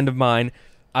good friend of mine.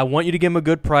 I want you to give him a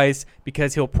good price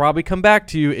because he'll probably come back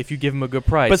to you if you give him a good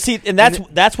price." But see, and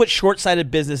that's what short-sighted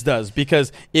business does.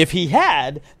 Because if he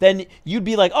had, then you'd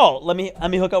be like, "Oh, let me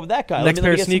hook up with that guy." Next let me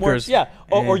pair of get some more- sneakers. yeah.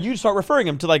 Or you start referring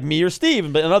him to like me or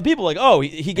Steve, but and other people like, "Oh,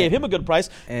 he gave him a good price.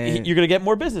 And- You're gonna get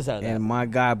more business out of that." and my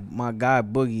guy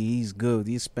Boogie, he's good.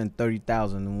 He spent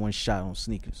 $30,000 in one shot on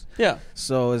sneakers. Yeah.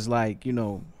 So it's like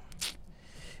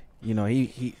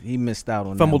he missed out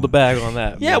on fumbled the that bag on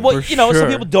that. Yeah, well, for some sure.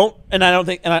 people don't, and I don't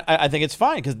think, and I think it's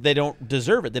fine because they don't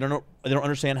deserve it. They don't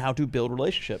understand how to build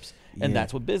relationships, and Yeah.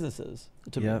 that's what business is.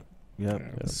 To me.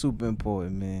 Yep. Super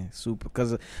important, man. Super,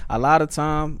 because a lot of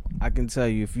time I can tell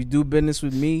you, if you do business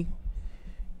with me,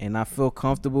 and I feel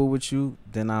comfortable with you,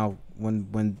 then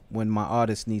when my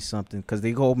artists need something, because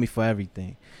they hold me for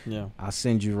everything, Yeah. I'll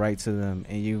send you right to them,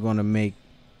 and you're gonna make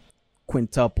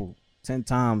quintuple, 10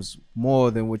 times more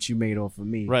than what you made off of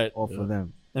me, Right. off of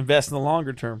them. Invest in the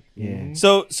longer term. Yeah.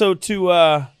 So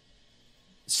to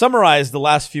summarize the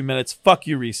last few minutes, fuck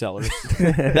you resellers.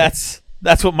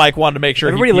 that's what Mike wanted to make sure.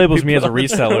 Everybody he labels me put as a on the-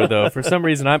 reseller though. For some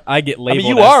reason, I get I labeled.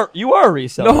 mean, as, you are a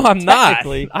reseller. No, I'm not.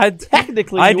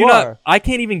 Technically, I you do are. not. I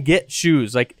can't even get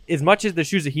shoes. Like as much as the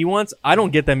shoes that he wants, I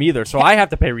don't get them either. So I have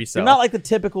to pay resell. You're not like the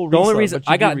typical reseller. the only reason but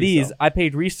you I got do these, resell. I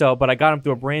paid resell, but I got them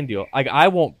through a brand deal.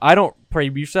 I don't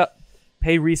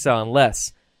pay resell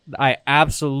unless I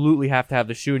absolutely have to have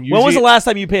the shoe. And usually, When was the last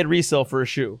time you paid resale for a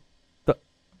shoe?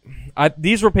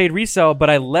 these were paid resell, but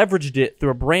I leveraged it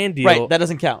through a brand deal. Right, that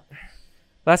doesn't count.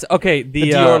 That's okay. The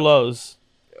Dior Lows,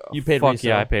 you paid fuck resale.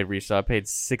 yeah, I paid resell. I paid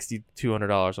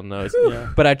 $6,200 on those.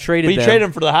 Yeah. But I traded But you them. traded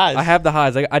them for the highs. I have the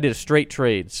highs. I did a straight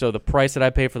trade. So the price that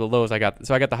I paid for the lows, I got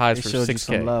the highs They for showed you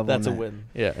some $6,000. love. That's a on that. win.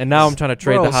 Yeah, and now I'm trying to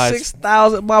trade Bro, the highs.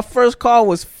 6,000. My first call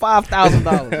was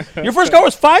 $5,000. Your first car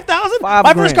was $5,000. $5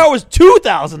 My first grand. car was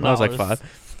 $2,000. I was like 5.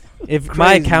 If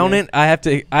my Crazy, accountant,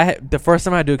 the first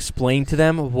time I had to explain to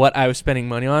them what I was spending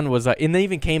money on was, and they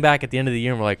even came back at the end of the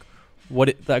year and were like,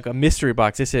 like a mystery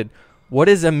box. They said, "What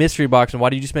is a mystery box, and why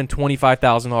did you spend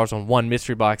 $25,000 on one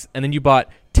mystery box, and then you bought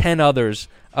 10 others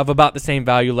of about the same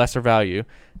value, lesser value?"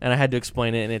 And I had to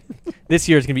explain it. And this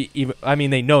year is gonna be even. I mean,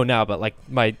 they know now, but like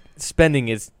my spending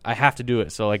is, I have to do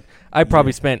it. So like, I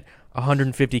probably spent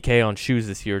 $150K on shoes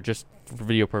this year just for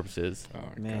video purposes. Oh,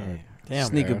 Man, Damn.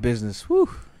 sneaker Yeah. business. Whew.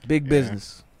 Big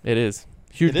business. It is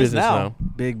huge It is business now. now.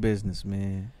 Big business,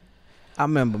 man. I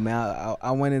remember, man.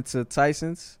 I went into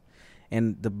Tyson's,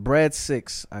 and the bread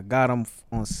 6, I got them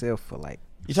on sale for like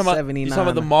You talking about $79. you talking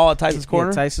about the mall at Tyson's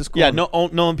Corner? Yeah, Tyson's Corner. Yeah,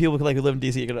 knowing people like who live in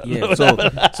DC. Yeah,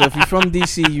 so if you're from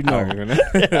DC, you know.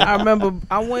 Oh, I remember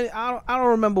I don't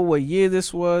remember what year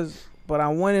this was, but I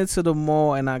went into the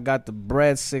mall and I got the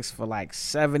bread 6 for like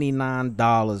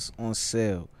 $79 on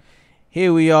sale.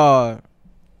 Here we are,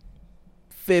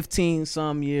 15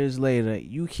 some years later,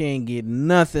 you can't get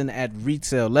nothing at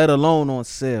retail, let alone on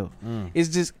sale. It's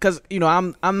just because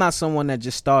I'm not someone that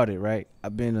just started, right?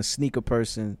 I've been a sneaker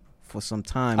person for some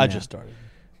time. I now, just started.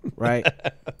 right,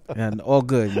 and all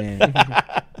good, man.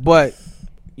 But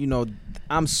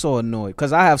I'm so annoyed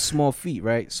because I have small feet,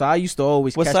 right? So I used to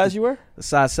always What catch size you wear? the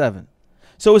size 7.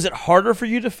 So is it harder for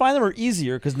you to find them or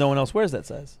easier because no one else wears that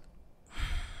size?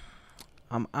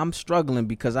 I'm struggling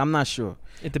because I'm not sure.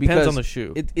 It depends Because on the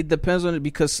shoe. It depends on it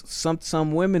because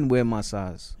some women wear my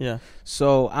size. Yeah.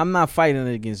 So I'm not fighting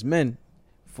against men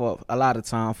for a lot of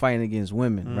time. I'm fighting against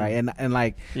women, right? And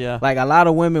like Yeah. a lot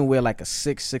of women wear like a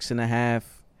 6, 6.5,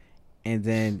 and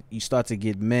then you start to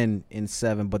get men in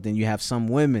 7, but then you have some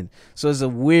women. So it's a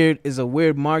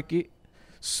weird market.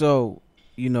 So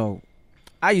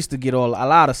I used to get a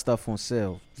lot of stuff on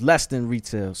sale, less than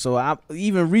retail. So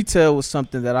even retail was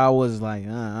something that I was like,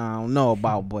 I don't know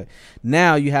about. But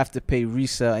now you have to pay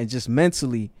resale, and just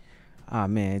mentally,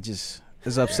 man, it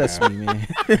upsets me, man.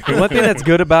 The one thing that's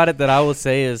good about it that I will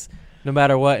say is, no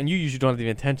matter what, and you usually don't have the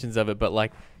intentions of it, but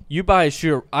like you buy a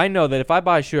shoe, I know that if I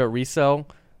buy a shoe at resale,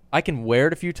 I can wear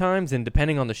it a few times, and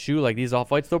depending on the shoe, like these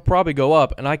Off-Whites, they'll probably go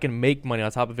up, and I can make money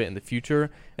on top of it in the future.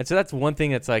 And so that's one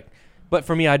thing that's like, But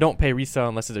for me, I don't pay resale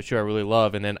unless it's a shoe I really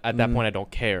love, and then at that point, I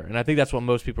don't care. And I think that's what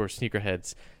most people are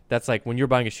sneakerheads. That's like when you're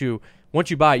buying a shoe,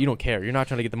 once you buy it, you don't care. You're not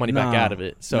trying to get the money back out of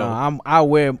it. So I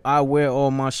wear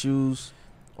all my shoes.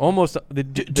 Almost the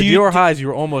Dior highs, you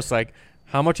were almost like,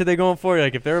 how much are they going for?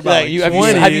 Like if they're about like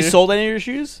 20, have you sold any of your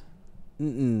shoes?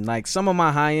 Like some of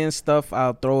my high end stuff,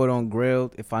 I'll throw it on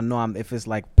Grailed if I know if it's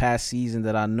like past season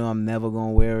that I know I'm never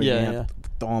gonna wear again. Yeah.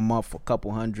 Throw them up for a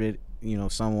couple $100.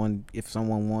 If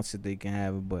someone wants it, they can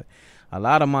have it. But a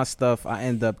lot of my stuff, I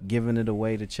end up giving it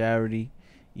away to charity,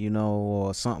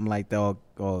 or something like that,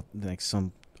 or like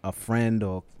a friend,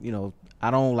 or I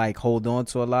don't like hold on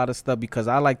to a lot of stuff because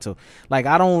I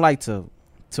don't like to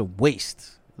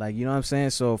waste. Like, you know what I'm saying?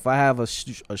 So if I have a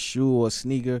shoe or a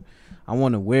sneaker, I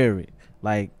want to wear it.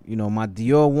 Like, my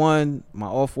Dior 1, my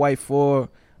Off-White 4,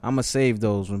 I'm going to save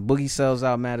those. When Boogie sells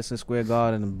out Madison Square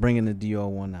Garden, I'm bringing the Dior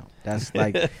 1 out. That's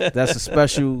like, that's a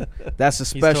special.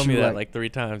 He's told me that like 3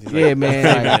 times. He's yeah, like,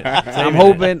 man. Like,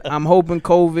 I'm hoping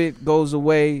COVID goes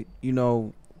away,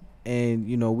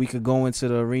 and, we could go into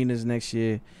the arenas next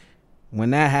year. When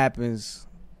that happens,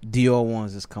 Dior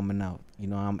 1s is coming out. That's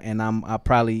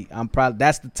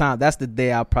the time. That's the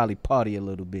day I'll probably party a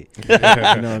little bit.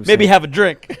 Maybe have a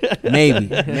drink.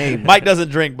 Maybe. Mike doesn't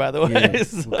drink, by the way. Yeah,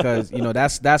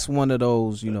 because that's one of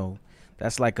those.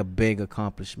 That's like a big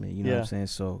accomplishment. You know what I'm saying?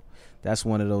 So that's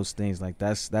one of those things. Like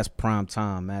that's prime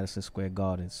time, Madison Square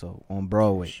Garden. So on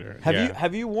Broadway. Sure.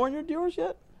 Have you worn your Dior's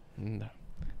yet? No.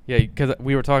 Yeah, because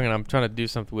we were talking. I'm trying to do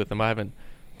something with them. I haven't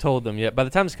told them yet. By the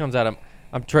time this comes out,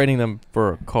 I'm trading them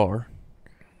for a car.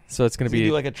 So it's going to be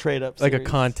do like a trade up, like a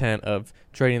content of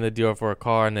trading the Dior for a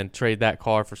car and then trade that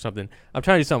car for something. I'm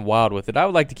trying to do something wild with it. I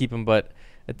would like to keep them, but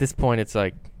at this point, it's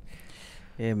like,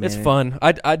 yeah, man. It's fun.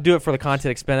 I'd do it for the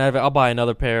content, expand out of it. I'll buy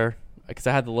another pair because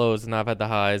I had the lows and I've had the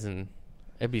highs, and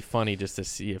it'd be funny just to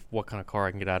see what kind of car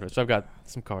I can get out of it. So I've got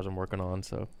some cars I'm working on.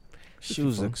 So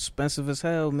shoes are expensive as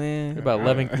hell, man. They're about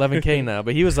 11K now.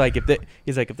 But he was like,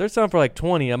 if they're selling for like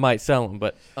 20, I might sell them,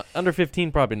 but under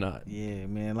 15, probably not. Yeah,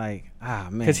 man. Like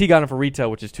man, because he got them for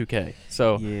retail, which is 2K.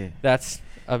 So that's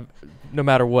no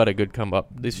matter what, a good come up.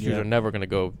 These shoes are never going to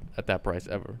go at that price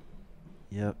ever.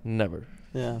 Yep, never.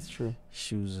 Yeah, that's true.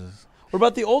 Shoes are. What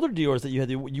about the older Dior's that you had?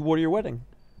 You wore to your wedding.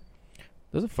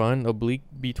 Those are fun. Oblique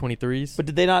B23s. But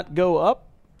did they not go up?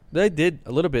 They did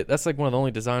a little bit. That's like one of the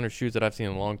only designer shoes that I've seen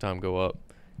in a long time go up.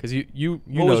 Because you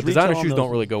know, designer shoes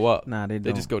don't really go up. Nah, they don't.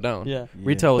 They just go down. Yeah.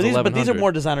 Retail is $1,100. But these are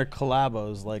more designer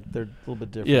collabos. Like, they're a little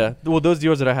bit different. Yeah. Well, those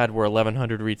Dior's that I had were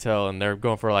 $1,100 retail, and they're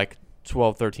going for like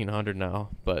 $1,200-$1,300 now.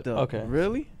 But okay.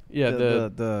 Really? Yeah.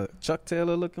 The Chuck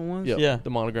Taylor looking ones. Yeah. The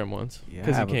monogram ones. Yeah,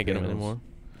 because you can't get them anymore.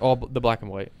 All the black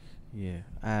and white. Yeah,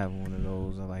 I have one of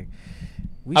those.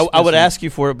 I would ask you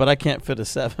for it, but I can't fit a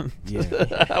 7. Yeah.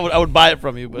 I would buy it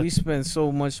from you. But we spend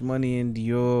so much money in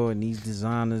Dior and these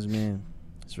designers, man.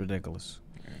 It's ridiculous.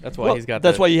 That's why he's got.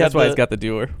 That's why he's got the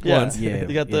Dior. Yeah, ones. yeah.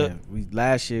 You got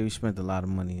last year we spent a lot of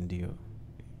money in Dior.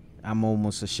 I'm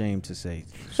almost ashamed to say.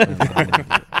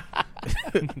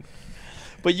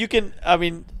 But you can.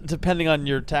 Depending on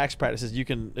your tax practices, you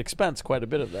can expense quite a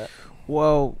bit of that.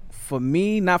 Well, for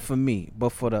me, not for me,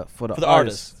 but for the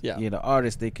artists. Yeah, the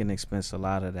artists, they can expense a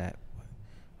lot of that.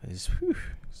 It's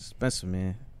expensive,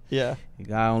 man. Yeah, you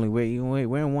gotta only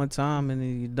wear one time and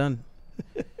then you're done.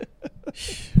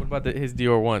 What about his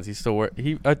Dior ones? He still wear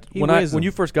when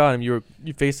you first got him, you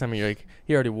FaceTime me, you're like,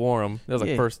 he already wore them. That was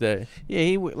like first day.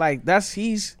 Yeah,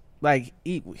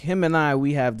 him and I,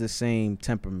 we have the same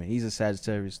temperament. He's a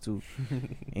Sagittarius too,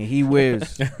 and he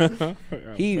wears.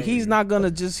 He's not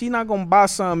gonna buy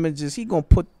something and he gonna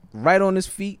put right on his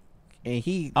feet. And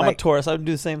I'm a Taurus. I would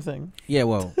do the same thing. Yeah,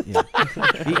 well, yeah.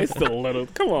 It's still a little.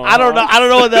 Come on. I don't know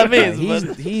what that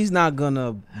means. He's not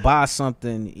gonna buy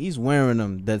something. He's wearing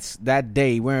them. That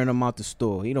day, wearing them out the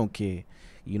store. He don't care.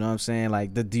 You know what I'm saying?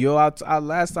 Like the Dior.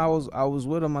 Last I was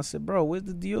with him. I said, "Bro, where's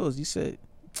the Dior's?" He said,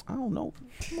 "I don't know."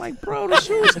 I'm like, "Bro, the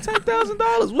shoe is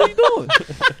 $10,000. What are you doing?"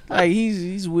 Like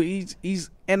he's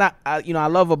and I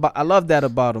love that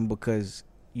about him because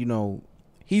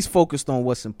he's focused on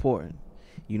what's important.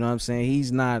 You know what I'm saying?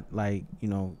 He's not like,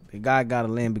 the guy got a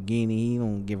Lamborghini. He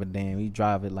don't give a damn. He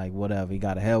drive it like whatever. He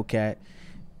got a Hellcat.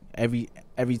 Every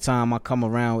time I come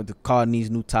around, the car needs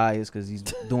new tires because he's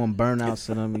doing burnouts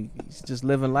to them. He's just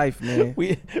living life, man.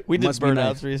 We did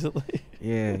burnouts recently.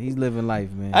 Yeah, he's living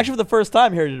life, man. Actually, for the first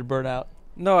time here, did a burnout.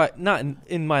 No, not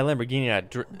in my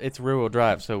Lamborghini. It's rear-wheel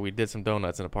drive, so we did some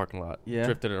donuts in a parking lot. Yeah.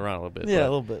 Drifted it around a little bit. Yeah, a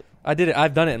little bit. I did it.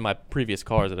 I've done it in my previous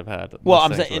cars that I've had. Well,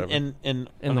 I'm saying in the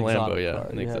Lambo, yeah.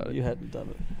 You hadn't done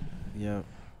it. Yeah.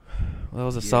 Well, that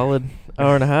was a solid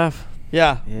hour and a half.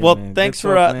 Yeah. Yeah, Well, man. thanks Good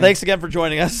for talk, man. thanks again for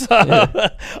joining us.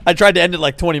 I tried to end it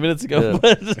like 20 minutes ago,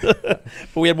 but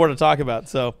we had more to talk about.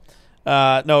 So,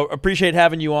 no, appreciate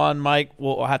having you on, Mike.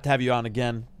 We'll have to have you on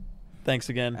again. Thanks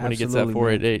again. When he gets that Absolutely,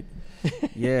 488.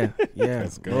 Yeah.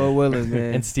 That's good. Lord willing,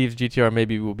 man. And Steve's GTR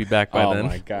maybe will be back by Oh then.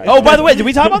 my god. Oh, by the way, did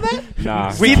we talk about that?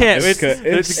 Nah, We can't.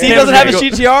 Steve doesn't have a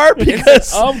GTR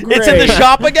because upgrade. it's in the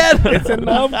shop again. It's an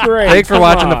upgrade. Thanks for Come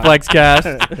watching on. the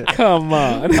Flexcast. Come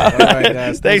on. All right,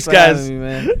 guys. Thanks, for guys. having me,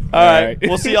 man. All right. right.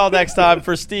 We'll see y'all next time.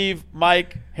 For Steve,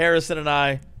 Mike, Harrison, and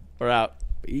I, we're out.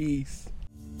 Peace.